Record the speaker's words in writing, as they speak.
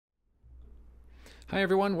Hi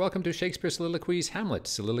everyone, welcome to Shakespeare Soliloquies Hamlet,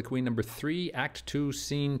 Soliloquy number 3, Act 2,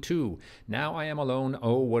 Scene 2. Now I am alone,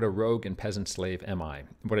 oh what a rogue and peasant slave am I.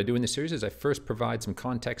 What I do in this series is I first provide some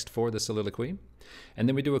context for the soliloquy, and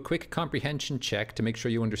then we do a quick comprehension check to make sure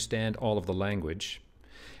you understand all of the language.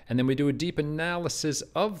 And then we do a deep analysis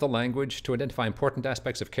of the language to identify important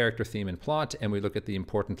aspects of character, theme, and plot, and we look at the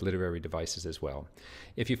important literary devices as well.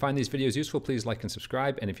 If you find these videos useful, please like and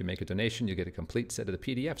subscribe, and if you make a donation, you'll get a complete set of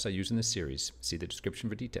the PDFs I use in this series. See the description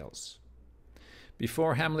for details.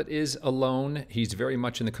 Before Hamlet is alone, he's very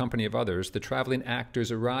much in the company of others. The traveling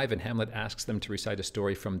actors arrive and Hamlet asks them to recite a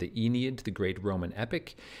story from the Aeneid, the great Roman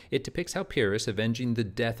epic. It depicts how Pyrrhus, avenging the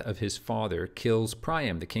death of his father, kills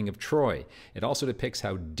Priam, the king of Troy. It also depicts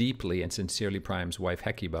how deeply and sincerely Priam's wife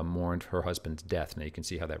Hecuba mourned her husband's death. Now you can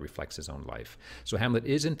see how that reflects his own life. So Hamlet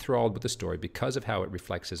is enthralled with the story because of how it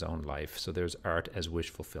reflects his own life. So there's art as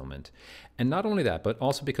wish fulfillment. And not only that, but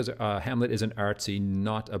also because Hamlet is an artsy,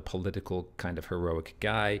 not a political kind of heroic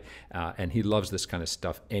guy, and he loves this kind of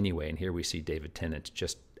stuff anyway. And here we see David Tennant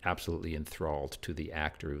just absolutely enthralled to the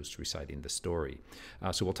actor who's reciting the story.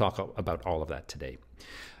 So we'll talk about all of that today.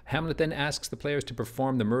 Hamlet then asks the players to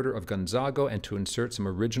perform the murder of Gonzago and to insert some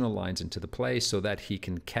original lines into the play so that he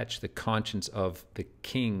can catch the conscience of the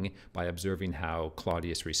king by observing how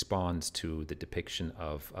Claudius responds to the depiction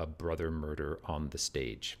of a brother murder on the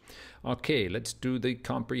stage. Okay, let's do the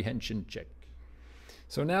comprehension check.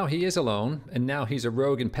 So now he is alone, and now he's a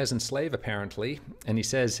rogue and peasant slave, apparently. And he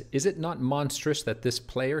says, is it not monstrous that this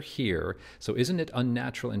player here, so isn't it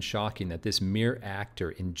unnatural and shocking that this mere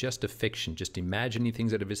actor in just a fiction, just imagining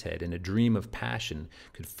things out of his head in a dream of passion,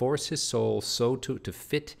 could force his soul so to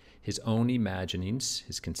fit his own imaginings,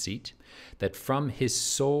 his conceit, that from his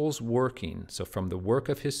soul's working, so from the work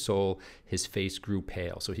of his soul, his face grew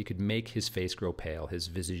pale. So he could make his face grow pale, his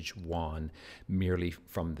visage wan, merely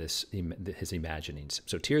from his imaginings.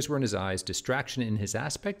 So tears were in his eyes, distraction in his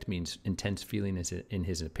aspect means intense feeling in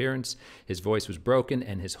his appearance. His voice was broken,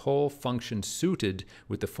 and his whole function suited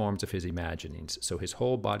with the forms of his imaginings. So his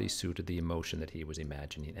whole body suited the emotion that he was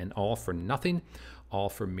imagining, and all for nothing, all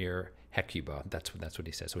for mere Hecuba. That's what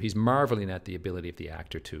he says. So he's marveling at the ability of the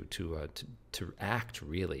actor to act,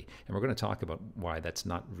 really. And we're going to talk about why that's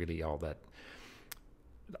not really all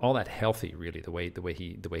that healthy, really, the way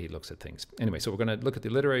he looks at things. Anyway, so we're going to look at the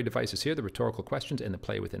literary devices here, the rhetorical questions, and the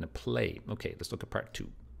play within a play. Okay, let's look at part 2.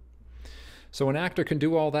 So an actor can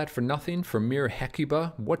do all that for nothing, for mere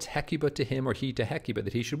Hecuba. What's Hecuba to him or he to Hecuba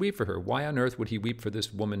that he should weep for her? Why on earth would he weep for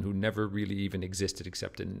this woman who never really even existed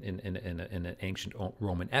except in an ancient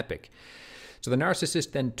Roman epic? So the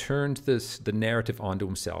narcissist then turns the narrative onto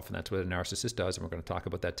himself, and that's what a narcissist does, and we're going to talk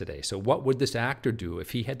about that today. So what would this actor do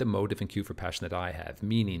if he had the motive and cue for passion that I have,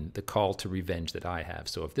 meaning the call to revenge that I have?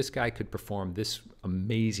 So if this guy could perform this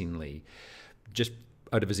amazingly, just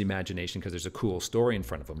out of his imagination because there's a cool story in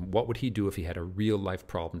front of him, what would he do if he had a real life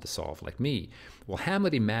problem to solve like me? Well,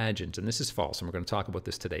 Hamlet imagines, and this is false, and we're going to talk about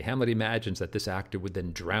this today, Hamlet imagines that this actor would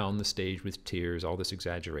then drown the stage with tears, all this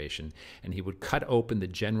exaggeration, and he would cut open the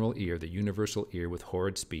general ear, the universal ear, with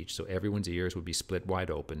horrid speech, so everyone's ears would be split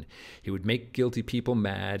wide open. He would make guilty people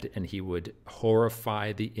mad, and he would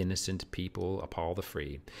horrify the innocent people, appall the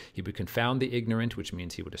free. He would confound the ignorant, which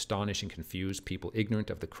means he would astonish and confuse people ignorant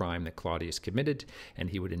of the crime that Claudius committed, and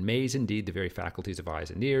he would amaze indeed the very faculties of eyes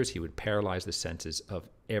and ears. He would paralyze the senses of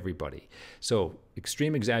everybody. So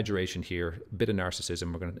extreme exaggeration here, a bit of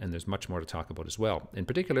narcissism, and there's much more to talk about as well. In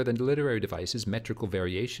particular, the literary devices, metrical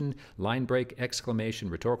variation, line break, exclamation,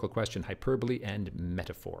 rhetorical question, hyperbole, and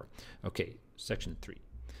metaphor. Okay, section 3.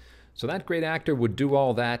 So that great actor would do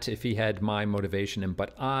all that if he had my motivation,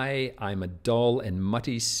 but I'm a dull and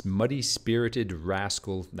muddy-spirited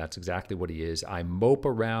rascal. That's exactly what he is. I mope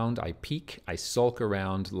around, I peek, I sulk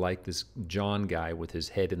around like this John guy with his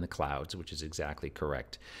head in the clouds, which is exactly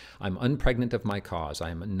correct. I'm unpregnant of my cause.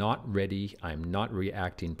 I'm not ready. I'm not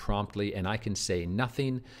reacting promptly, and I can say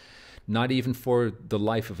nothing, not even for the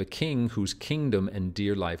life of a king whose kingdom and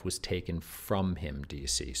dear life was taken from him, do you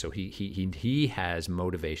see? So he has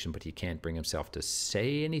motivation, but he can't bring himself to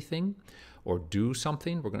say anything or do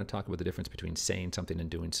something. We're going to talk about the difference between saying something and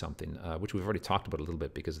doing something, which we've already talked about a little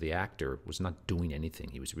bit because the actor was not doing anything.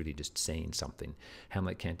 He was really just saying something.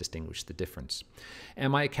 Hamlet can't distinguish the difference.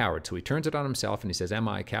 Am I a coward? So he turns it on himself and he says, am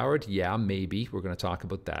I a coward? Yeah, maybe. We're going to talk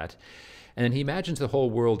about that. And then he imagines the whole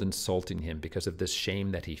world insulting him because of this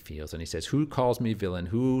shame that he feels. And he says, who calls me villain?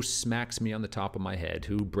 Who smacks me on the top of my head?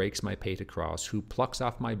 Who breaks my pate across? Who plucks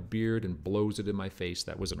off my beard and blows it in my face?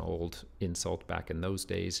 That was an old insult back in those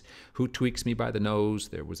days. Who tweaks tweaks me by the nose.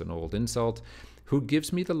 There was an old insult. Who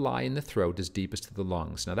gives me the lie in the throat is deepest to the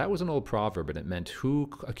lungs. Now, that was an old proverb, and it meant who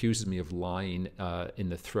accuses me of lying in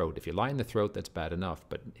the throat. If you lie in the throat, that's bad enough.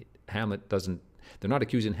 But Hamlet doesn't, they're not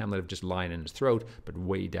accusing Hamlet of just lying in his throat, but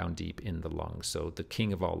way down deep in the lungs. So the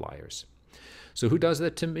king of all liars. So who does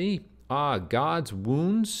that to me? Ah, God's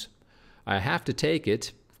wounds. I have to take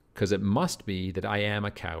it, because it must be that I am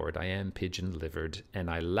a coward, I am pigeon-livered, and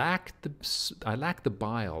I lack the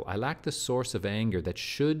bile, I lack the source of anger that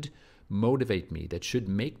should motivate me, that should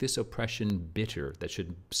make this oppression bitter, that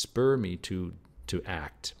should spur me to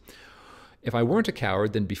act. If I weren't a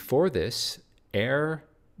coward, then before this, ere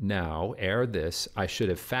this, I should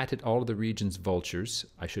have fatted all of the region's vultures.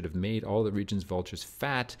 I should have made all the region's vultures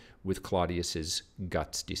fat with Claudius's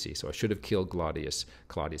guts, do you see? So I should have killed Claudius.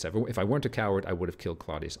 If I weren't a coward, I would have killed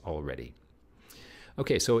Claudius already.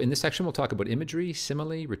 Okay, so in this section, we'll talk about imagery,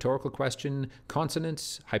 simile, rhetorical question,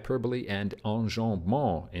 consonants, hyperbole, and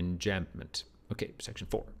enjambment. Okay, section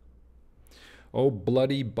 4. Oh,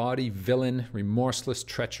 bloody bawdy villain, remorseless,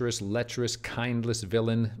 treacherous, lecherous, kindless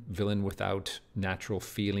villain, villain without natural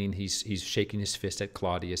feeling. He's shaking his fist at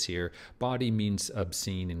Claudius here. Bawdy means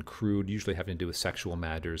obscene and crude, usually having to do with sexual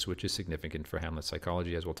matters, which is significant for Hamlet's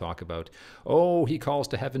psychology, as we'll talk about. Oh, he calls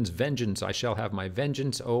to heaven's vengeance. I shall have my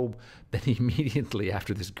vengeance. Oh, then immediately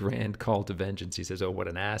after this grand call to vengeance, he says, oh, what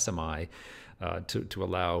an ass am I. To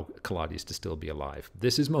allow Claudius to still be alive.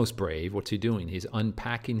 This is most brave. What's he doing? He's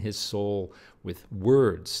unpacking his soul with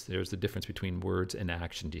words. There's the difference between words and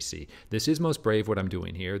action, do you see? This is most brave what I'm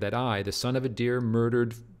doing here, that I, the son of a dear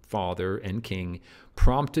murdered father and king,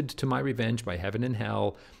 prompted to my revenge by heaven and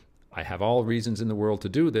hell, I have all reasons in the world to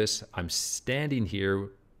do this. I'm standing here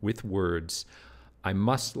with words. I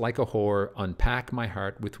must, like a whore, unpack my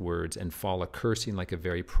heart with words and fall a-cursing like a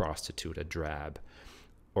very prostitute, a drab,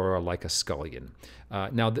 or like a scullion.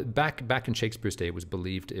 Now, back in Shakespeare's day, it was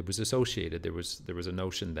believed, it was associated, there was a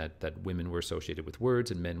notion that women were associated with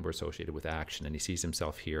words and men were associated with action, and he sees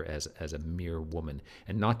himself here as a mere woman,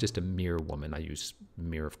 and not just a mere woman, I use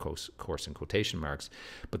mere, of course in quotation marks,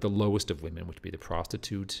 but the lowest of women, which would be the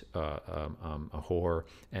prostitute, a whore,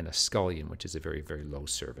 and a scullion, which is a very, very low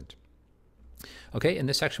servant. Okay, in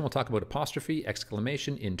this section we'll talk about apostrophe,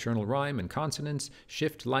 exclamation, internal rhyme, and consonants.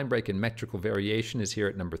 Shift, line break, and metrical variation is here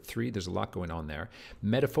at number 3. There's a lot going on there.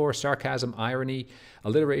 Metaphor, sarcasm, irony,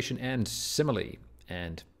 alliteration, and simile.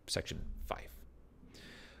 And section 5.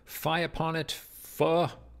 Fie upon it, fuh.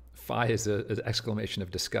 Fie is an exclamation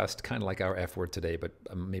of disgust, kind of like our F word today, but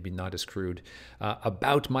maybe not as crude.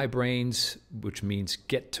 About my brains, which means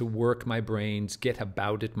get to work my brains, get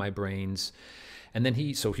about it my brains. And then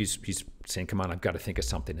he's saying, come on, I've got to think of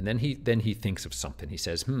something. And then he thinks of something. He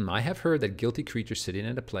says, I have heard that guilty creatures sitting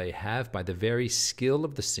at a play have, by the very skill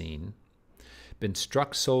of the scene, been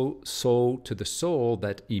struck so to the soul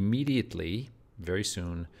that immediately, very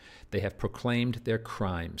soon, they have proclaimed their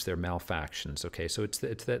crimes, their malfactions. Okay, so it's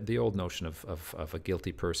the old notion of a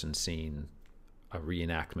guilty person seeing a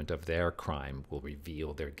reenactment of their crime will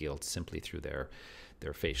reveal their guilt simply through their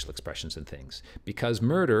facial expressions and things. Because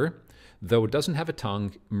murder, though it doesn't have a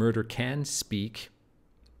tongue, murder can speak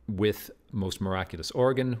with most miraculous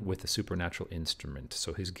organ, with a supernatural instrument.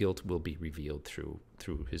 So his guilt will be revealed through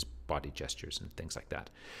his body gestures and things like that.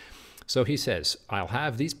 So he says, I'll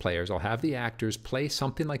have these players, I'll have the actors play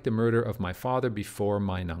something like the murder of my father before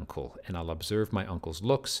mine uncle, and I'll observe my uncle's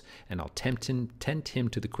looks, and I'll tempt him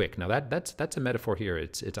to the quick. Now that's a metaphor here.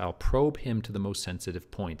 It's I'll probe him to the most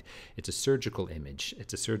sensitive point. It's a surgical image.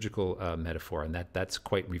 It's a surgical metaphor, and that's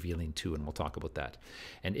quite revealing too, and we'll talk about that.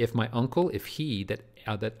 And if my uncle, if he,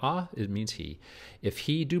 it means he, if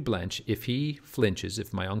he do blench, if he flinches,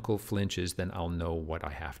 if my uncle flinches, then I'll know what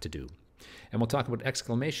I have to do. And we'll talk about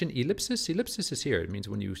exclamation, ellipsis. Ellipsis is here. It means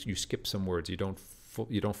when you skip some words, you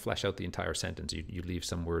don't flesh out the entire sentence. You leave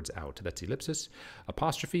some words out. That's ellipsis.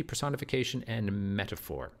 Apostrophe, personification, and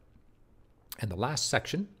metaphor. And the last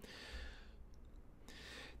section,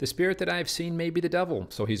 the spirit that I have seen may be the devil.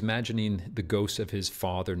 So he's imagining the ghost of his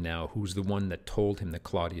father now, who's the one that told him that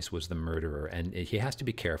Claudius was the murderer. And he has to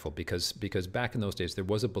be careful because back in those days, there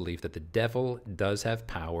was a belief that the devil does have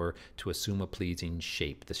power to assume a pleasing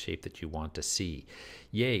shape, the shape that you want to see.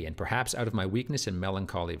 Yea, and perhaps out of my weakness and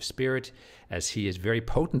melancholy of spirit, as he is very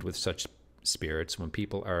potent with such spirits, when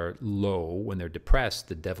people are low, when they're depressed,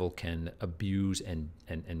 the devil can abuse and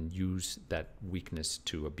use that weakness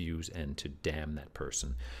to abuse and to damn that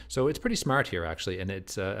person. So it's pretty smart here, actually, and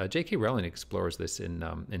it's J.K. Rowling explores this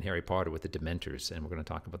in Harry Potter with the Dementors, and we're going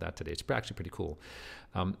to talk about that today. It's actually pretty cool.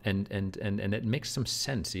 And it makes some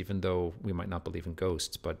sense, even though we might not believe in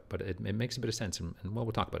ghosts, but it makes a bit of sense, and well,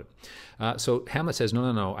 we'll talk about it. So Hamlet says,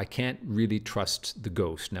 no, I can't really trust the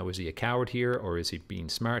ghost. Now, is he a coward here, or is he being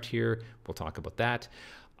smart here? We'll talk about that.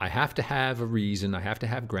 I have to have a reason, I have to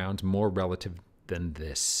have grounds more relative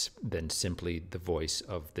than simply the voice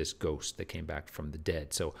of this ghost that came back from the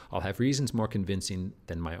dead. So I'll have reasons more convincing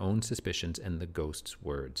than my own suspicions and the ghost's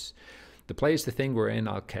words. The play is the thing wherein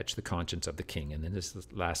I'll catch the conscience of the king. And in this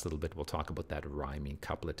last little bit, we'll talk about that rhyming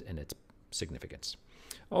couplet and its significance.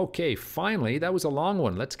 Okay, finally, that was a long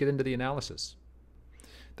one. Let's get into the analysis.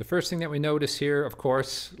 The first thing that we notice here, of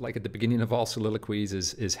course, like at the beginning of all soliloquies,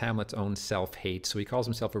 is Hamlet's own self-hate. So he calls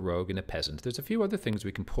himself a rogue and a peasant. There's a few other things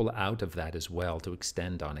we can pull out of that as well to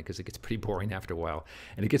extend on it, because it gets pretty boring after a while.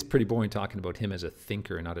 And it gets pretty boring talking about him as a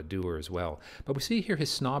thinker and not a doer as well. But we see here his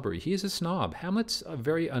snobbery. He is a snob. Hamlet's a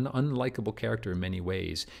very unlikable character in many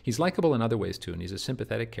ways. He's likable in other ways too, and he's a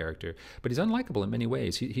sympathetic character. But he's unlikable in many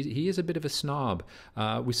ways. He is a bit of a snob.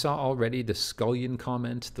 We saw already the scullion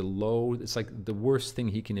comment, the low. It's like the worst thing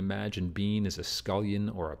he can imagine being is a scullion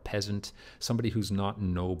or a peasant, somebody who's not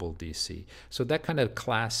noble, DC. So that kind of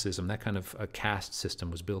classism, that kind of a caste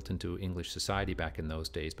system was built into English society back in those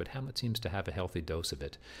days, but Hamlet seems to have a healthy dose of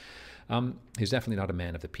it. He's definitely not a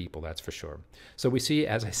man of the people, that's for sure. So we see,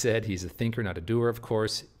 as I said, he's a thinker, not a doer, of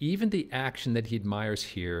course. Even the action that he admires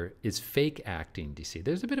here is fake acting, DC.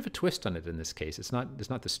 There's a bit of a twist on it in this case. It's not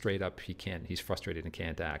the straight up he's frustrated and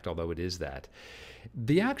can't act, although it is that.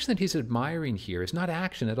 The action that he's admiring here is not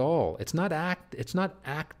action at all. It's not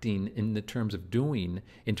acting in the terms of doing.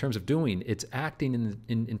 It's acting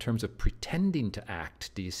in terms of pretending to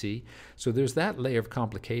act, do you see? So there's that layer of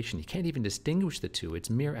complication. You can't even distinguish the two. It's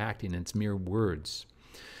mere acting and it's mere words.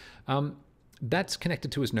 That's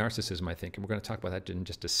connected to his narcissism, I think, and we're going to talk about that in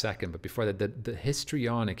just a second. But before that, the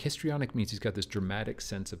histrionic means he's got this dramatic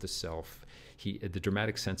sense of the self, the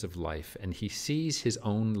dramatic sense of life, and he sees his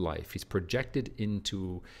own life. He's projected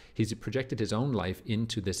his own life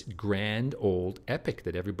into this grand old epic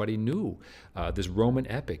that everybody knew, this Roman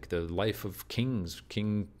epic, the life of kings,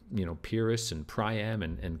 King Pyrrhus and Priam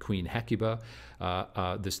and Queen Hecuba,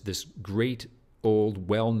 this great old,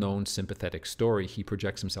 well-known sympathetic story. He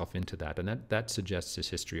projects himself into that, and that suggests his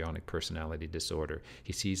histrionic personality disorder.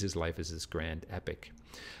 He sees his life as this grand epic.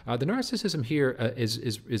 The narcissism here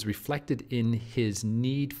is reflected in his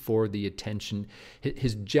need for the attention,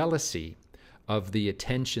 his jealousy of the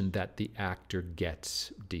attention that the actor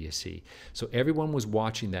gets, do you see? So everyone was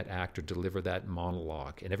watching that actor deliver that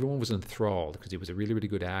monologue, and everyone was enthralled because he was a really, really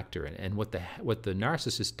good actor. And what the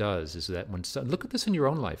narcissist does is that look at this in your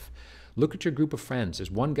own life. Look at your group of friends.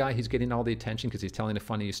 There's one guy who's getting all the attention because he's telling a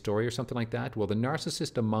funny story or something like that. Well, the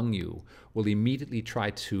narcissist among you will immediately try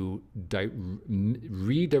to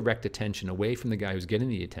redirect attention away from the guy who's getting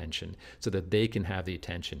the attention so that they can have the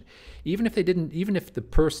attention. Even if the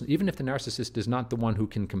narcissist is not the one who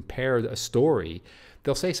can compare a story,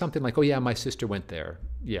 they'll say something like, oh yeah, my sister went there.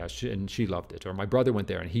 Yeah, and she loved it. Or my brother went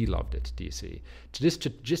there and he loved it, do you see?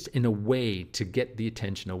 Just in a way to get the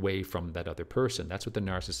attention away from that other person. That's what the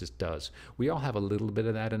narcissist does. We all have a little bit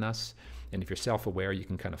of that in us. And if you're self-aware, you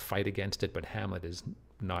can kind of fight against it. But Hamlet is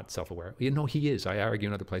not self-aware. He is. I argue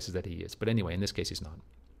in other places that he is. But anyway, in this case, he's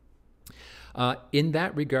not. In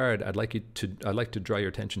that regard, I'd like to draw your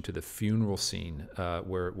attention to the funeral scene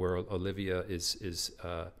where Olivia is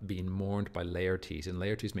being mourned by Laertes, and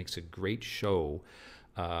Laertes makes a great show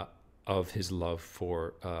of his love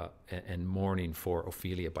for and mourning for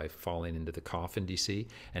Ophelia by falling into the coffin, DC.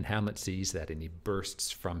 And Hamlet sees that, and he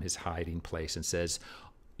bursts from his hiding place and says,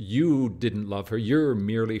 "You didn't love her. You're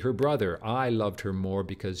merely her brother. I loved her more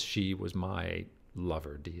because she was my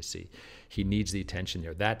lover," do you see? He needs the attention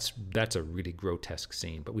there. That's a really grotesque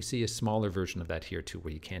scene, but we see a smaller version of that here too,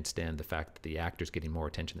 where you can't stand the fact that the actor's getting more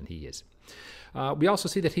attention than he is. We also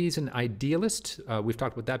see that he's an idealist. We've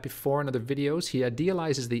talked about that before in other videos. He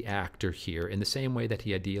idealizes the actor here in the same way that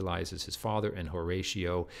he idealizes his father and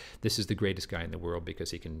Horatio. This is the greatest guy in the world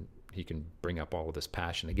because he can bring up all of this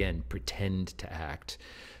passion. Again, pretend to act.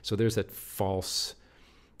 So there's that false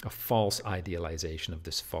idealization of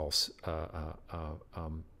this false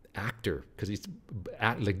actor, because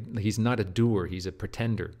he's not a doer, he's a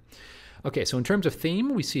pretender. Okay, so in terms of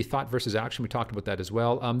theme, we see thought versus action. We talked about that as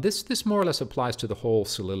well. This more or less applies to the whole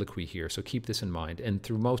soliloquy here, so keep this in mind. And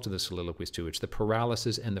through most of the soliloquies too, it's the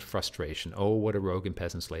paralysis and the frustration. Oh, what a rogue and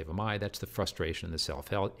peasant slave am I? That's the frustration and the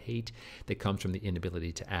self-hate that comes from the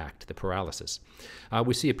inability to act, the paralysis.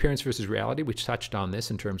 We see appearance versus reality, which touched on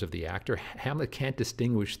this in terms of the actor. Hamlet can't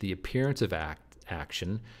distinguish the appearance of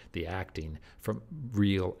action, the acting, from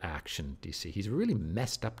real action, do you see? He's a really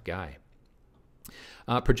messed up guy.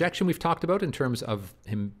 Projection we've talked about in terms of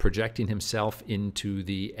him projecting himself into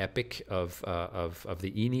the epic of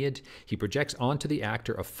the Aeneid. He projects onto the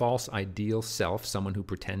actor a false ideal self, someone who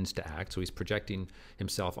pretends to act. So he's projecting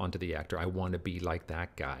himself onto the actor. I want to be like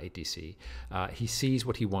that guy, do you see? He sees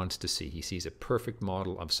what he wants to see. He sees a perfect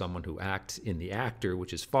model of someone who acts in the actor,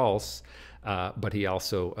 which is false, but he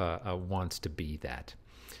also wants to be that.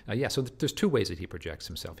 Yeah, so there's two ways that he projects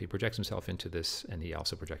himself. He projects himself into this, and he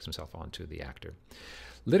also projects himself onto the actor.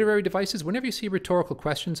 Literary devices, whenever you see rhetorical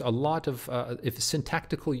questions, a lot of, if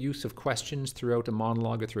syntactical use of questions throughout a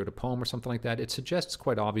monologue or throughout a poem or something like that, it suggests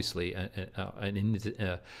quite obviously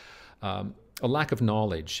a lack of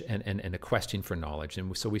knowledge and a question for knowledge.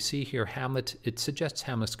 And so we see here Hamlet, it suggests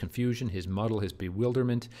Hamlet's confusion, his muddle, his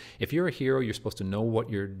bewilderment. If you're a hero, you're supposed to know what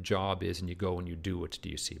your job is and you go and you do it, do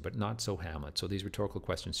you see? But not so Hamlet. So these rhetorical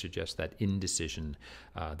questions suggest that indecision,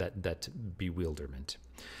 that bewilderment.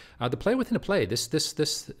 The play within a play,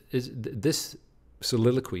 this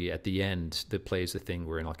soliloquy at the end that plays the thing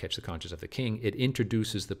wherein I'll catch the conscience of the king, it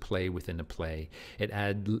introduces the play within a play. It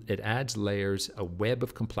adds layers, a web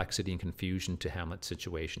of complexity and confusion to Hamlet's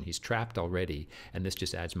situation. He's trapped already, and this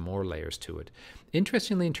just adds more layers to it.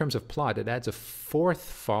 Interestingly, in terms of plot, it adds a fourth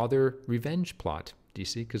father revenge plot. Do you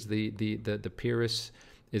see? Because the Pyrrhus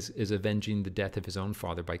is avenging the death of his own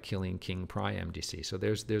father by killing King Priam, do you see? So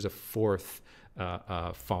there's a fourth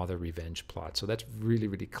father revenge plot. So that's really,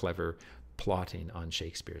 really clever plotting on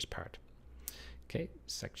Shakespeare's part. Okay,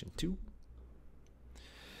 section 2.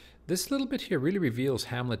 This little bit here really reveals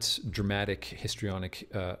Hamlet's dramatic, histrionic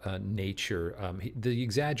nature. The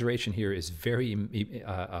exaggeration here is very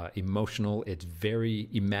emotional. It's very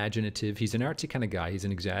imaginative. He's an artsy kind of guy. He's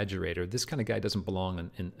an exaggerator. This kind of guy doesn't belong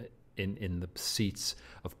in the seats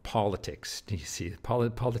of politics. Do you see?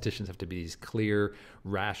 Politicians have to be these clear,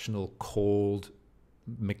 rational, cold,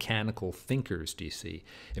 mechanical thinkers, do you see,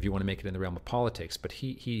 if you want to make it in the realm of politics. But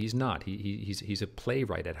he's not. He's a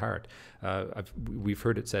playwright at heart. We've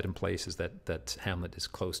heard it said in places that Hamlet is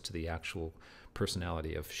close to the actual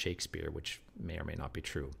personality of Shakespeare, which may or may not be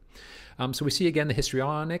true. So we see again the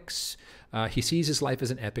histrionics. He sees his life as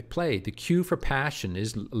an epic play. The cue for passion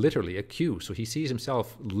is literally a cue. So he sees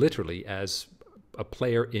himself literally as a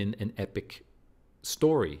player in an epic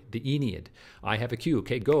story, the Aeneid. I have a cue.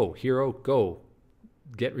 Okay, go, hero, go.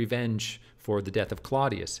 Get revenge for the death of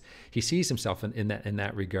Claudius. He sees himself in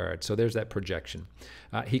that regard. So there's that projection.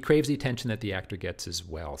 He craves the attention that the actor gets as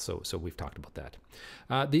well. So we've talked about that.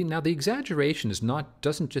 Now the exaggeration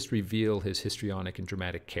doesn't just reveal his histrionic and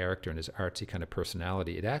dramatic character and his artsy kind of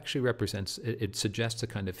personality. It actually it suggests a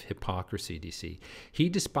kind of hypocrisy, do you see? He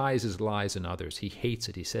despises lies in others. He hates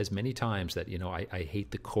it. He says many times that, I hate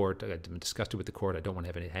the court. I'm disgusted with the court. I don't want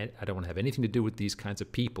to have anything to do with these kinds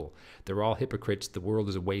of people. They're all hypocrites. The world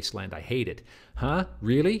is a wasteland. I hate it. Huh?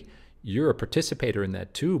 Really? You're a participator in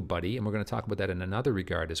that too, buddy, and we're going to talk about that in another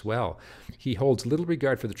regard as well. He holds little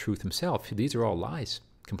regard for the truth himself. These are all lies,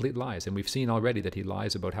 complete lies, and we've seen already that he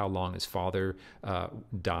lies about how long his father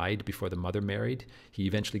died before the mother married. He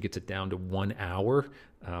eventually gets it down to 1 hour.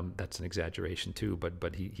 That's an exaggeration too,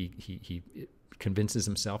 but he convinces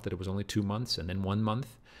himself that it was only 2 months and then 1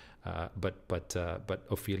 month. But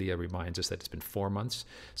Ophelia reminds us that it's been 4 months.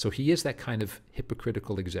 So he is that kind of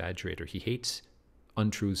hypocritical exaggerator. He hates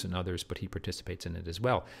untruths in others, but he participates in it as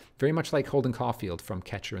well. Very much like Holden Caulfield from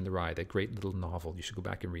Catcher in the Rye, that great little novel. You should go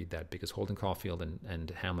back and read that, because Holden Caulfield and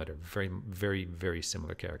Hamlet are very, very, very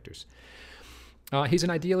similar characters. He's an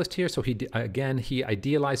idealist here, so he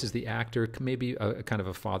idealizes the actor, maybe a kind of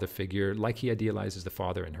a father figure, like he idealizes the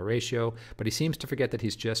father in Horatio, but he seems to forget that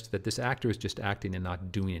this actor is just acting and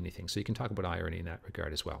not doing anything. So you can talk about irony in that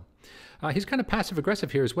regard as well. He's kind of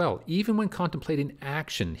passive-aggressive here as well. Even when contemplating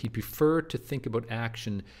action, he'd prefer to think about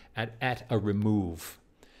action at a remove.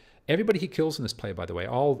 Everybody he kills in this play, by the way,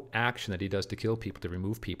 all action that he does to kill people, to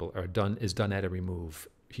remove people, is done at a remove.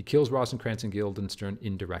 He kills Rosencrantz and Guildenstern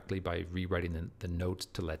indirectly by rewriting the notes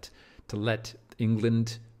to let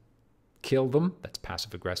England kill them. That's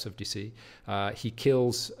passive aggressive, do you see? He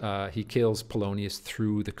kills Polonius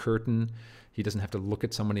through the curtain. He doesn't have to look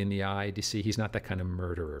at someone in the eye, do you see? He's not that kind of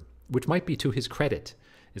murderer, which might be to his credit,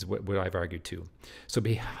 is what I've argued too. So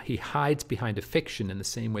he hides behind a fiction in the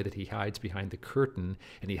same way that he hides behind the curtain,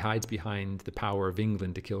 and he hides behind the power of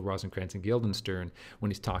England to kill Rosencrantz and Guildenstern when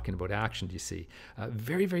he's talking about action, do you see?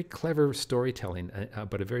 Very, very clever storytelling,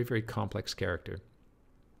 but a very, very complex character.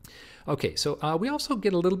 Okay, so we also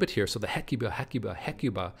get a little bit here. So the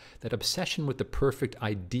Hecuba, that obsession with the perfect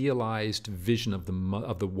idealized vision of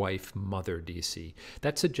the wife mother, DC.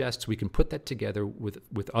 That suggests we can put that together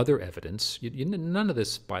with other evidence. None of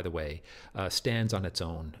this, by the way, stands on its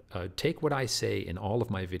own. Take what I say in all of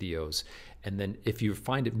my videos, and then if you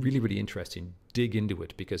find it really, really interesting, dig into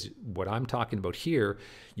it, because what I'm talking about here,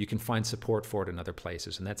 you can find support for it in other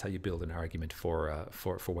places, and that's how you build an argument for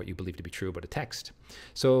what you believe to be true about a text.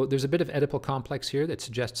 So there's a bit of Oedipal complex here that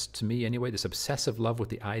suggests to me, anyway, this obsessive love with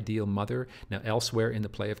the ideal mother. Now, elsewhere in the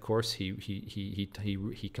play, of course, he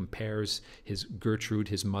compares his Gertrude,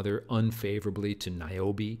 his mother, unfavorably to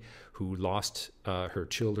Niobe, who lost her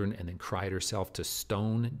children and then cried herself to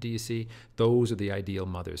stone. Do you see? Those are the ideal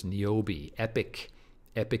mothers. Niobe, epic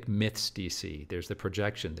myths, DC. There's the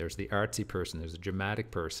projection, there's the artsy person, there's the dramatic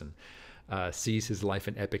person, sees his life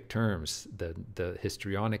in epic terms, the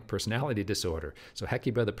histrionic personality disorder. So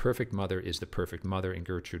Hecuba, the perfect mother, is the perfect mother, and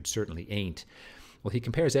Gertrude certainly ain't. Well, he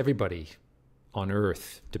compares everybody on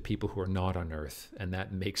Earth to people who are not on Earth, and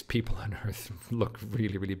that makes people on Earth look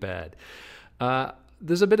really, really bad.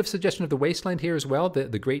 There's a bit of suggestion of the Wasteland here as well,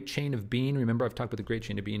 the great chain of being. Remember, I've talked about the great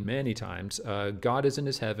chain of being many times. God is in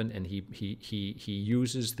his heaven, and he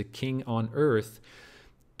uses the king on earth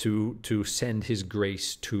to send his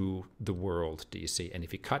grace to the world, do you see? And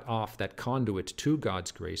if you cut off that conduit to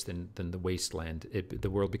God's grace, then the wasteland, the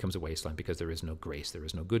world becomes a wasteland, because there is no grace, there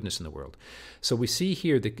is no goodness in the world. So we see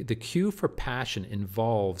here the cue for passion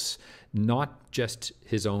involves not just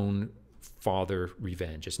his own father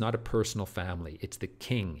revenge. It's not a personal family. It's the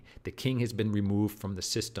king. The king has been removed from the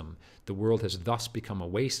system. The world has thus become a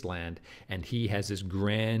wasteland, and he has this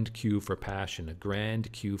grand cue for passion, a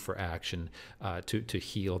grand cue for action to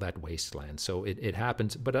heal that wasteland. So it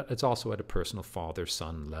happens, but it's also at a personal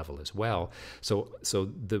father-son level as well. So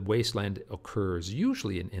the wasteland occurs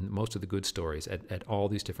usually in most of the good stories at all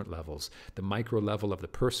these different levels. The micro level of the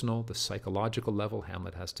personal, the psychological level.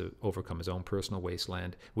 Hamlet has to overcome his own personal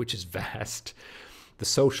wasteland, which is vast. The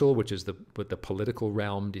social, which is the political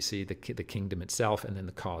realm, do you see, the kingdom itself, and then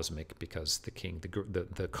the cosmic, because the king,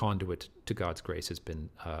 the conduit to God's grace has been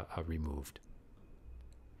removed.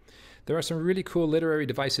 There are some really cool literary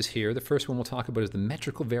devices here. The first one we'll talk about is the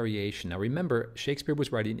metrical variation. Now remember, Shakespeare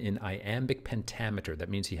was writing in iambic pentameter. That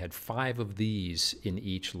means he had 5 of these in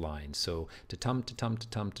each line. So ta-tum, ta-tum,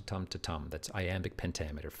 ta-tum, ta-tum, ta-tum. That's iambic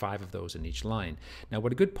pentameter, 5 of those in each line. Now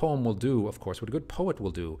what a good poem will do, of course, what a good poet will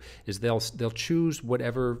do is they'll choose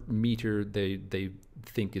whatever meter they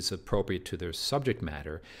think is appropriate to their subject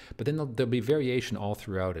matter, but then there'll be variation all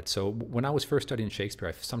throughout it. So when I was first studying Shakespeare,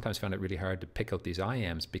 I sometimes found it really hard to pick out these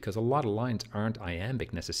iambs, because a lot of lines aren't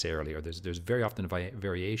iambic necessarily, or there's very often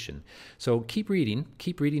variation. So keep reading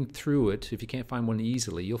through it. If you can't find one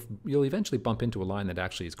easily, you'll eventually bump into a line that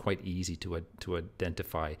actually is quite easy to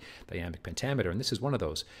identify the iambic pentameter, and this is one of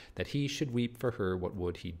those. That he should weep for her, what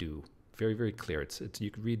would he do? Very, very clear. You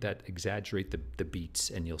can read that, exaggerate the beats,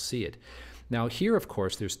 and you'll see it. Now here, of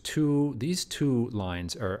course, these 2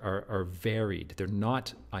 lines are varied. They're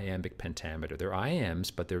not iambic pentameter. They're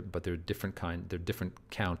iambs, but they're different kind. They're different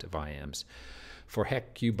count of iambs. For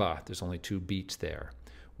Hecuba, there's only 2 beats there.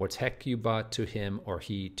 What's Hecuba to him, or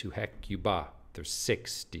he to Hecuba? There's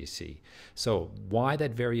 6, do you see? So why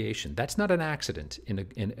that variation? That's not an accident.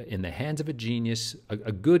 In the hands of a genius,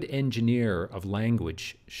 a good engineer of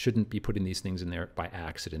language shouldn't be putting these things in there by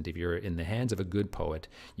accident. If you're in the hands of a good poet,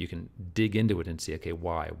 you can dig into it and see, okay,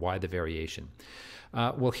 why the variation?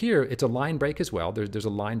 Well, here it's a line break as well. There's a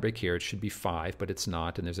line break here. It should be 5, but it's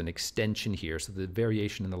not, and there's an extension here. So the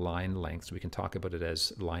variation in the line lengths, we can talk about it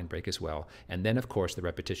as line break as well. And then, of course, the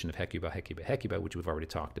repetition of Hecuba, Hecuba, Hecuba, which we've already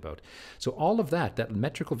talked about. So all of that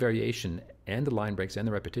metrical variation and the line breaks and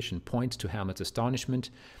the repetition points to Hamlet's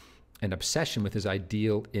astonishment and obsession with his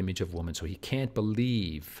ideal image of woman. So he can't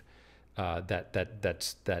believe that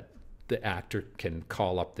the actor can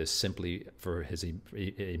call up this simply for his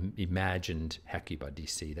imagined Hecuba,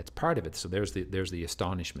 DC. That's part of it. So there's the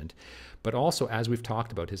astonishment. But also, as we've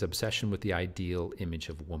talked about, his obsession with the ideal image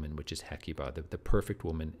of woman, which is Hecuba, the perfect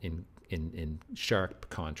woman in sharp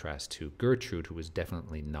contrast to Gertrude, who is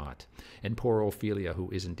definitely not. And poor Ophelia,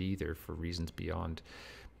 who isn't either, for reasons beyond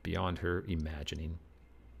her imagining.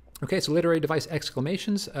 Okay, so literary device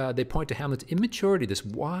exclamations, they point to Hamlet's immaturity, this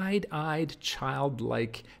wide-eyed,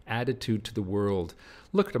 childlike attitude to the world.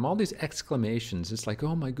 Look at him, all these exclamations. It's like,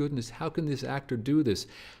 oh my goodness, how can this actor do this?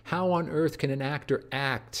 How on earth can an actor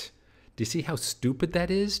act? Do you see how stupid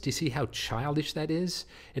that is? Do you see how childish that is?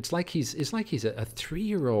 It's like he's a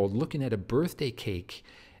 3-year-old looking at a birthday cake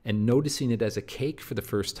and noticing it as a cake for the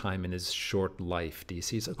first time in his short life. Do you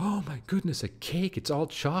see? It's like, oh my goodness, a cake. It's all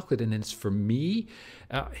chocolate and it's for me.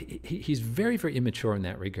 He's very, very immature in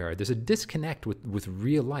that regard. There's a disconnect with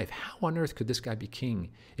real life. How on earth could this guy be king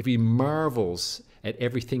if he marvels at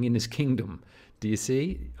everything in his kingdom? Do you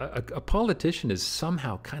see? A politician is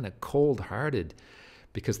somehow kind of cold-hearted,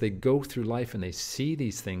 because they go through life and they see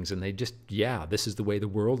these things and they just, yeah, this is the way the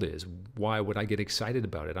world is. Why would I get excited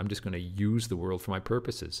about it? I'm just going to use the world for my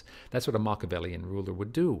purposes. That's what a Machiavellian ruler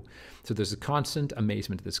would do. So there's a constant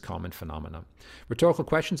amazement at this common phenomenon. Rhetorical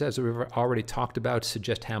questions, as we've already talked about,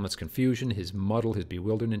 suggest Hamlet's confusion, his muddle, his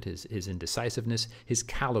bewilderment, his indecisiveness, his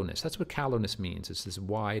callowness. That's what callowness means. It's this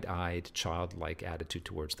wide-eyed, childlike attitude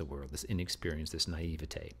towards the world, this inexperience, this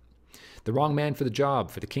naivete. The wrong man for the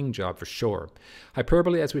job, for the king job, for sure.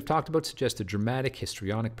 Hyperbole, as we've talked about, suggests a dramatic,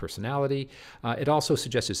 histrionic personality. It also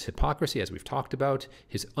suggests his hypocrisy, as we've talked about,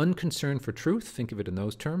 his unconcern for truth, think of it in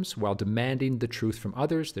those terms, while demanding the truth from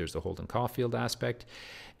others. There's the Holden Caulfield aspect.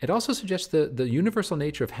 It also suggests the universal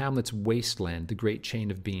nature of Hamlet's wasteland, the great chain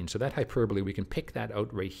of being. So that hyperbole, we can pick that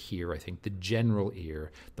out right here, I think. The general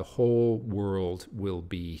ear, the whole world will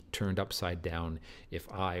be turned upside down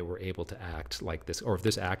if I were able to act like this, or if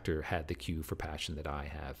this actor had the cue for passion that I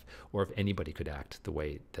have, or if anybody could act the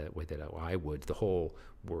way that I would, the whole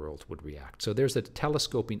world would react. So there's a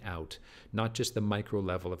telescoping out, not just the micro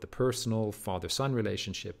level of the personal father-son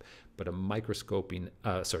relationship, but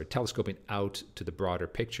a telescoping out to the broader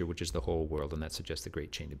picture, which is the whole world, and that suggests the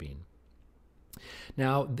great chain of being.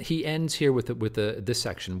 Now, he ends here with this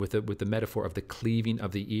section with the metaphor of the cleaving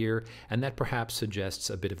of the ear, and that perhaps suggests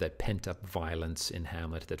a bit of that pent-up violence in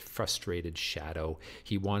Hamlet, that frustrated shadow.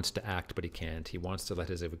 He wants to act, but he can't. He wants to let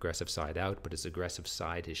his aggressive side out, but his aggressive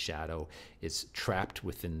side, his shadow, is trapped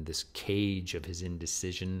within this cage of his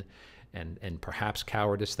indecision and perhaps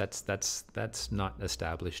cowardice. That's not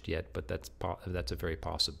established yet, but that's very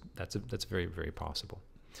very possible.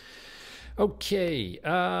 Okay,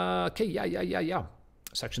 yeah.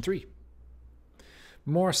 Section 3.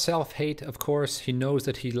 More self-hate, of course. He knows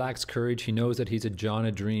that he lacks courage. He knows that he's a John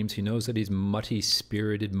of Dreams. He knows that he's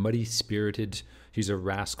muddy-spirited. He's a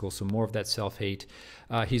rascal, so more of that self-hate.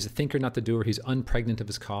 He's a thinker, not the doer. He's unpregnant of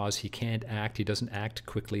his cause. He can't act. He doesn't act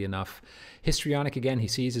quickly enough. Histrionic, again, he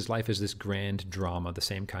sees his life as this grand drama, the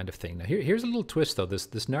same kind of thing. Now, here's a little twist, though. This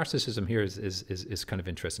narcissism here is kind of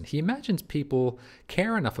interesting. He imagines people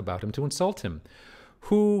care enough about him to insult him.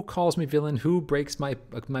 Who calls me villain? Who breaks my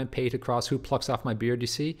pate across? Who plucks off my beard? You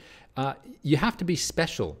see, you have to be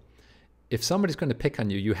special. If somebody's going to pick on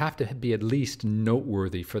you, you have to be at least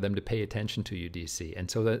noteworthy for them to pay attention to you, DC. And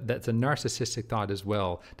so that's a narcissistic thought as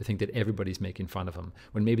well, to think that everybody's making fun of him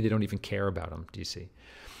when maybe they don't even care about him, DC.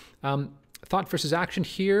 Thought versus action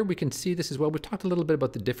here, we can see this as well. We talked a little bit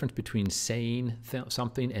about the difference between saying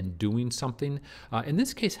something and doing something. In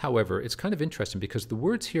this case, however, it's kind of interesting because the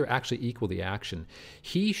words here actually equal the action.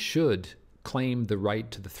 He should claim the right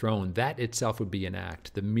to the throne. That itself would be an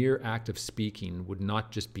act. The mere act of speaking would not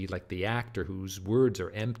just be like the actor whose words are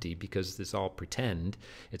empty because it's all pretend,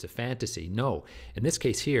 it's a fantasy. No, in this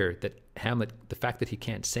case here, that Hamlet, the fact that he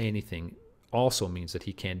can't say anything also means that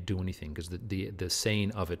he can't do anything, because the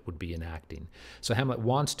saying of it would be enacting. So Hamlet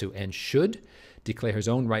wants to and should declare his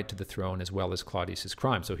own right to the throne as well as Claudius's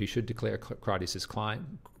crime. So he should declare Claudius's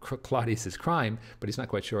crime, but he's not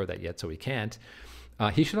quite sure of that yet, so he can't.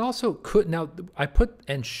 He should also could. Now, I put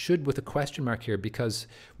and should with a question mark here because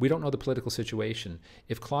we don't know the political situation.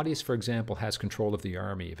 If Claudius, for example, has control of the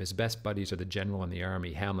army, if his best buddies are the general in the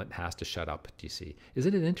army, Hamlet has to shut up, do you see?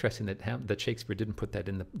 Isn't it interesting that Shakespeare didn't put that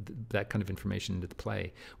in that kind of information into the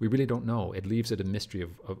play? We really don't know. It leaves it a mystery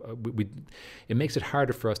it makes it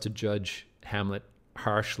harder for us to judge Hamlet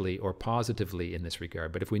harshly or positively in this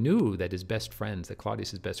regard. But if we knew that his best friends, that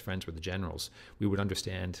Claudius's best friends were the generals, we would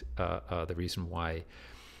understand the reason why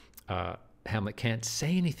Hamlet can't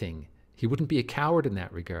say anything. He wouldn't be a coward in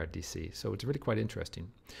that regard, DC. So it's really quite interesting.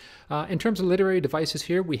 In terms of literary devices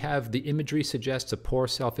here, we have the imagery suggests a poor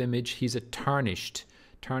self-image. He's a tarnished.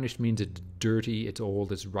 Tarnished means it's dirty, it's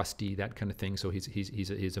old, it's rusty, that kind of thing. So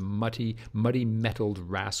he's a muddy-mettled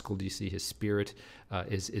rascal, DC. His spirit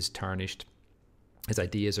is tarnished. His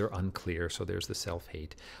ideas are unclear, so there's the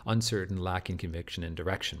self-hate, uncertain, lacking conviction and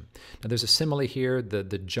direction. Now there's a simile here, the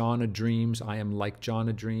John of Dreams. I am like John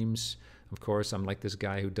of Dreams. Of course, I'm like this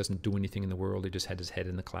guy who doesn't do anything in the world. He just had his head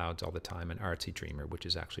in the clouds all the time, an artsy dreamer, which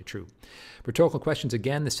is actually true. Rhetorical questions,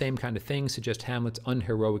 again, the same kind of thing, suggest Hamlet's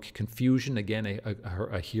unheroic confusion. Again,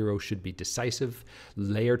 a hero should be decisive.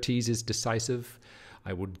 Laertes is decisive.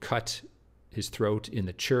 I would cut his throat in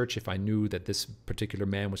the church if I knew that this particular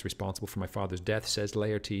man was responsible for my father's death, says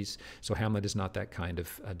Laertes. So Hamlet is not that kind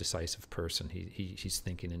of a decisive person. He's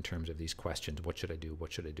thinking in terms of these questions. What should I do?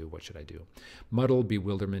 What should I do? What should I do? Muddled,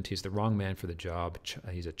 bewilderment. He's the wrong man for the job.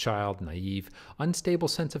 He's a child, naive, unstable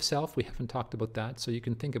sense of self. We haven't talked about that. So you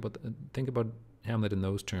can think about Hamlet in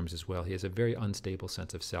those terms as well. He has a very unstable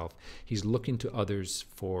sense of self. He's looking to others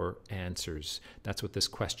for answers. That's what this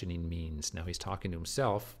questioning means. Now he's talking to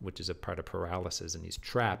himself, which is a part of paralysis, and he's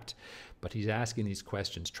trapped, but he's asking these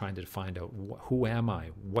questions, trying to find out, who am I?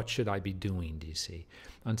 What should I be doing, do you see?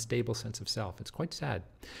 Unstable sense of self. It's quite sad.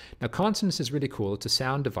 Now consonance is really cool. It's a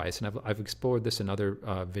sound device, and I've explored this in other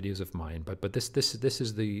videos of mine, but this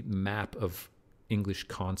is the map of English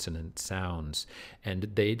consonant sounds, and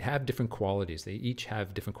they have different qualities. They each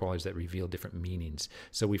have different qualities that reveal different meanings.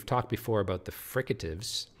 So we've talked before about the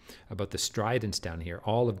fricatives, about the stridents down here.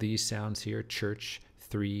 All of these sounds here, church,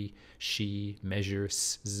 three, she, measure,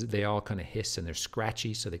 they all kind of hiss, and they're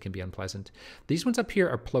scratchy, so they can be unpleasant. These ones up here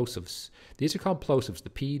are plosives. These are called plosives. The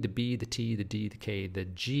P, the B, the T, the D, the K, the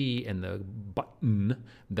G, and the button.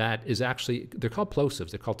 That is actually, they're called plosives.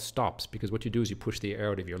 They're called stops, because what you do is you push the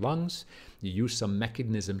air out of your lungs. You use some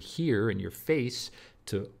mechanism here in your face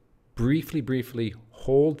to briefly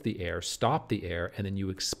hold the air, stop the air, and then you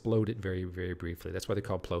explode it very, very briefly. That's why they're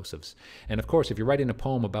called plosives. And of course, if you're writing a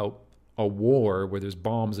poem about a war where there's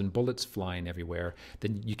bombs and bullets flying everywhere,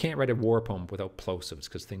 then you can't write a war poem without plosives,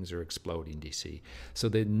 because things are exploding, do you see? So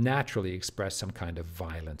they naturally express some kind of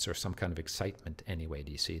violence or some kind of excitement anyway,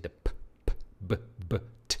 do you see? The p, p, b, b,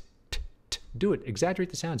 t, t, t. Do it. Exaggerate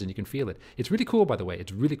the sounds and you can feel it. It's really cool, by the way.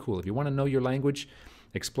 It's really cool. If you want to know your language,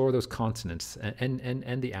 explore those consonants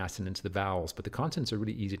and the assonants, the vowels. But the consonants are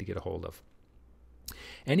really easy to get a hold of.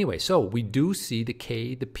 Anyway, so we do see the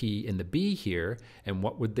K, the P, and the B here. And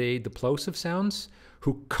what would they, the plosive sounds?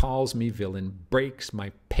 Who calls me villain, breaks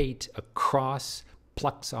my pate across,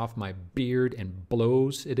 plucks off my beard, and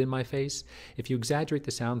blows it in my face. If you exaggerate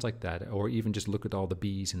the sounds like that, or even just look at all the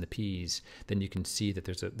B's and the P's, then you can see that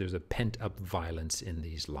there's a pent-up violence in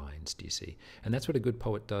these lines, do you see? And that's what a good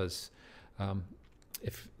poet does.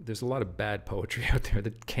 If there's a lot of bad poetry out there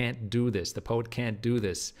that can't do this, the poet can't do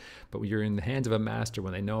this, but when you're in the hands of a master,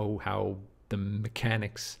 when they know how the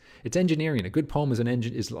mechanics, it's engineering. A good poem is an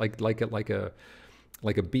engine, is like a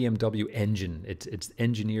BMW engine. It's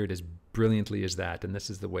engineered as brilliantly as that, and this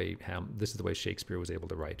is the way Shakespeare was able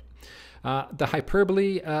to write. The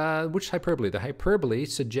hyperbole, which hyperbole? The hyperbole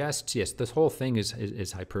suggests, yes, this whole thing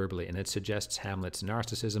is hyperbole, and it suggests Hamlet's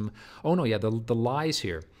narcissism. Oh no, yeah, the lies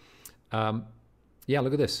here. Yeah,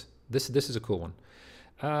 look at this. This is a cool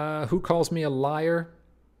one. Who calls me a liar?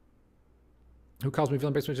 Who calls me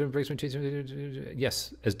villain?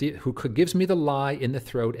 Yes, who gives me the lie in the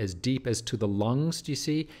throat as deep as to the lungs? Do you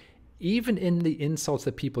see? Even in the insults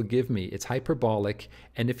that people give me, it's hyperbolic.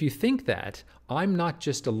 And if you think that, I'm not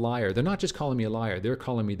just a liar. They're not just calling me a liar. They're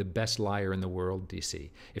calling me the best liar in the world, do you see?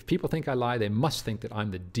 If people think I lie, they must think that I'm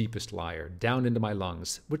the deepest liar, down into my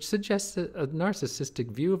lungs, which suggests a narcissistic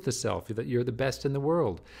view of the self, that you're the best in the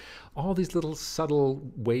world. All these little subtle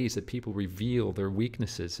ways that people reveal their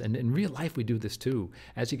weaknesses. And in real life, we do this too.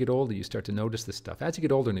 As you get older, you start to notice this stuff. As you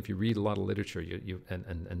get older, and if you read a lot of literature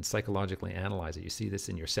and psychologically analyze it, you see this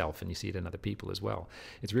in yourself and you see it in other people as well.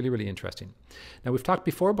 It's really, really interesting. Now, we've talked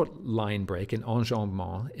before about line break and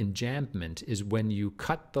enjambment. Enjambment is when you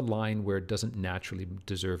cut the line where it doesn't naturally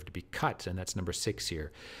deserve to be cut, and that's number 6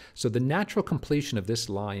 here. So the natural completion of this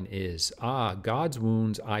line is, God's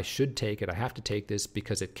wounds, I should take it. I have to take this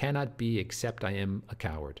because it cannot be except I am a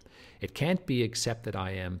coward. It can't be except that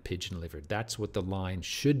I am pigeon-livered. That's what the line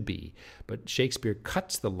should be. But Shakespeare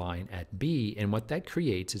cuts the line at B, and what that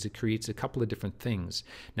creates is it creates a couple of different things.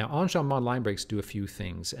 Now, enjambment line breaks do a few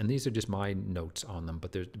things, and these are just my notes on them,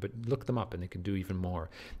 but look them up and they can do even more.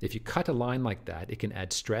 If you cut a line like that, it can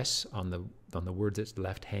add stress on the word that's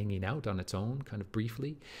left hanging out on its own, kind of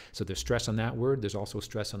briefly. So there's stress on that word. There's also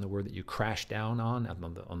stress on the word that you crash down on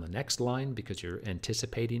the next line because you're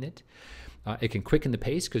anticipating it. It can quicken the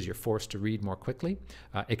pace because you're forced to read more quickly.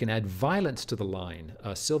 It can add violence to the line.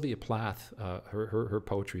 Sylvia Plath, her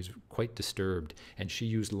poetry is quite disturbed, and she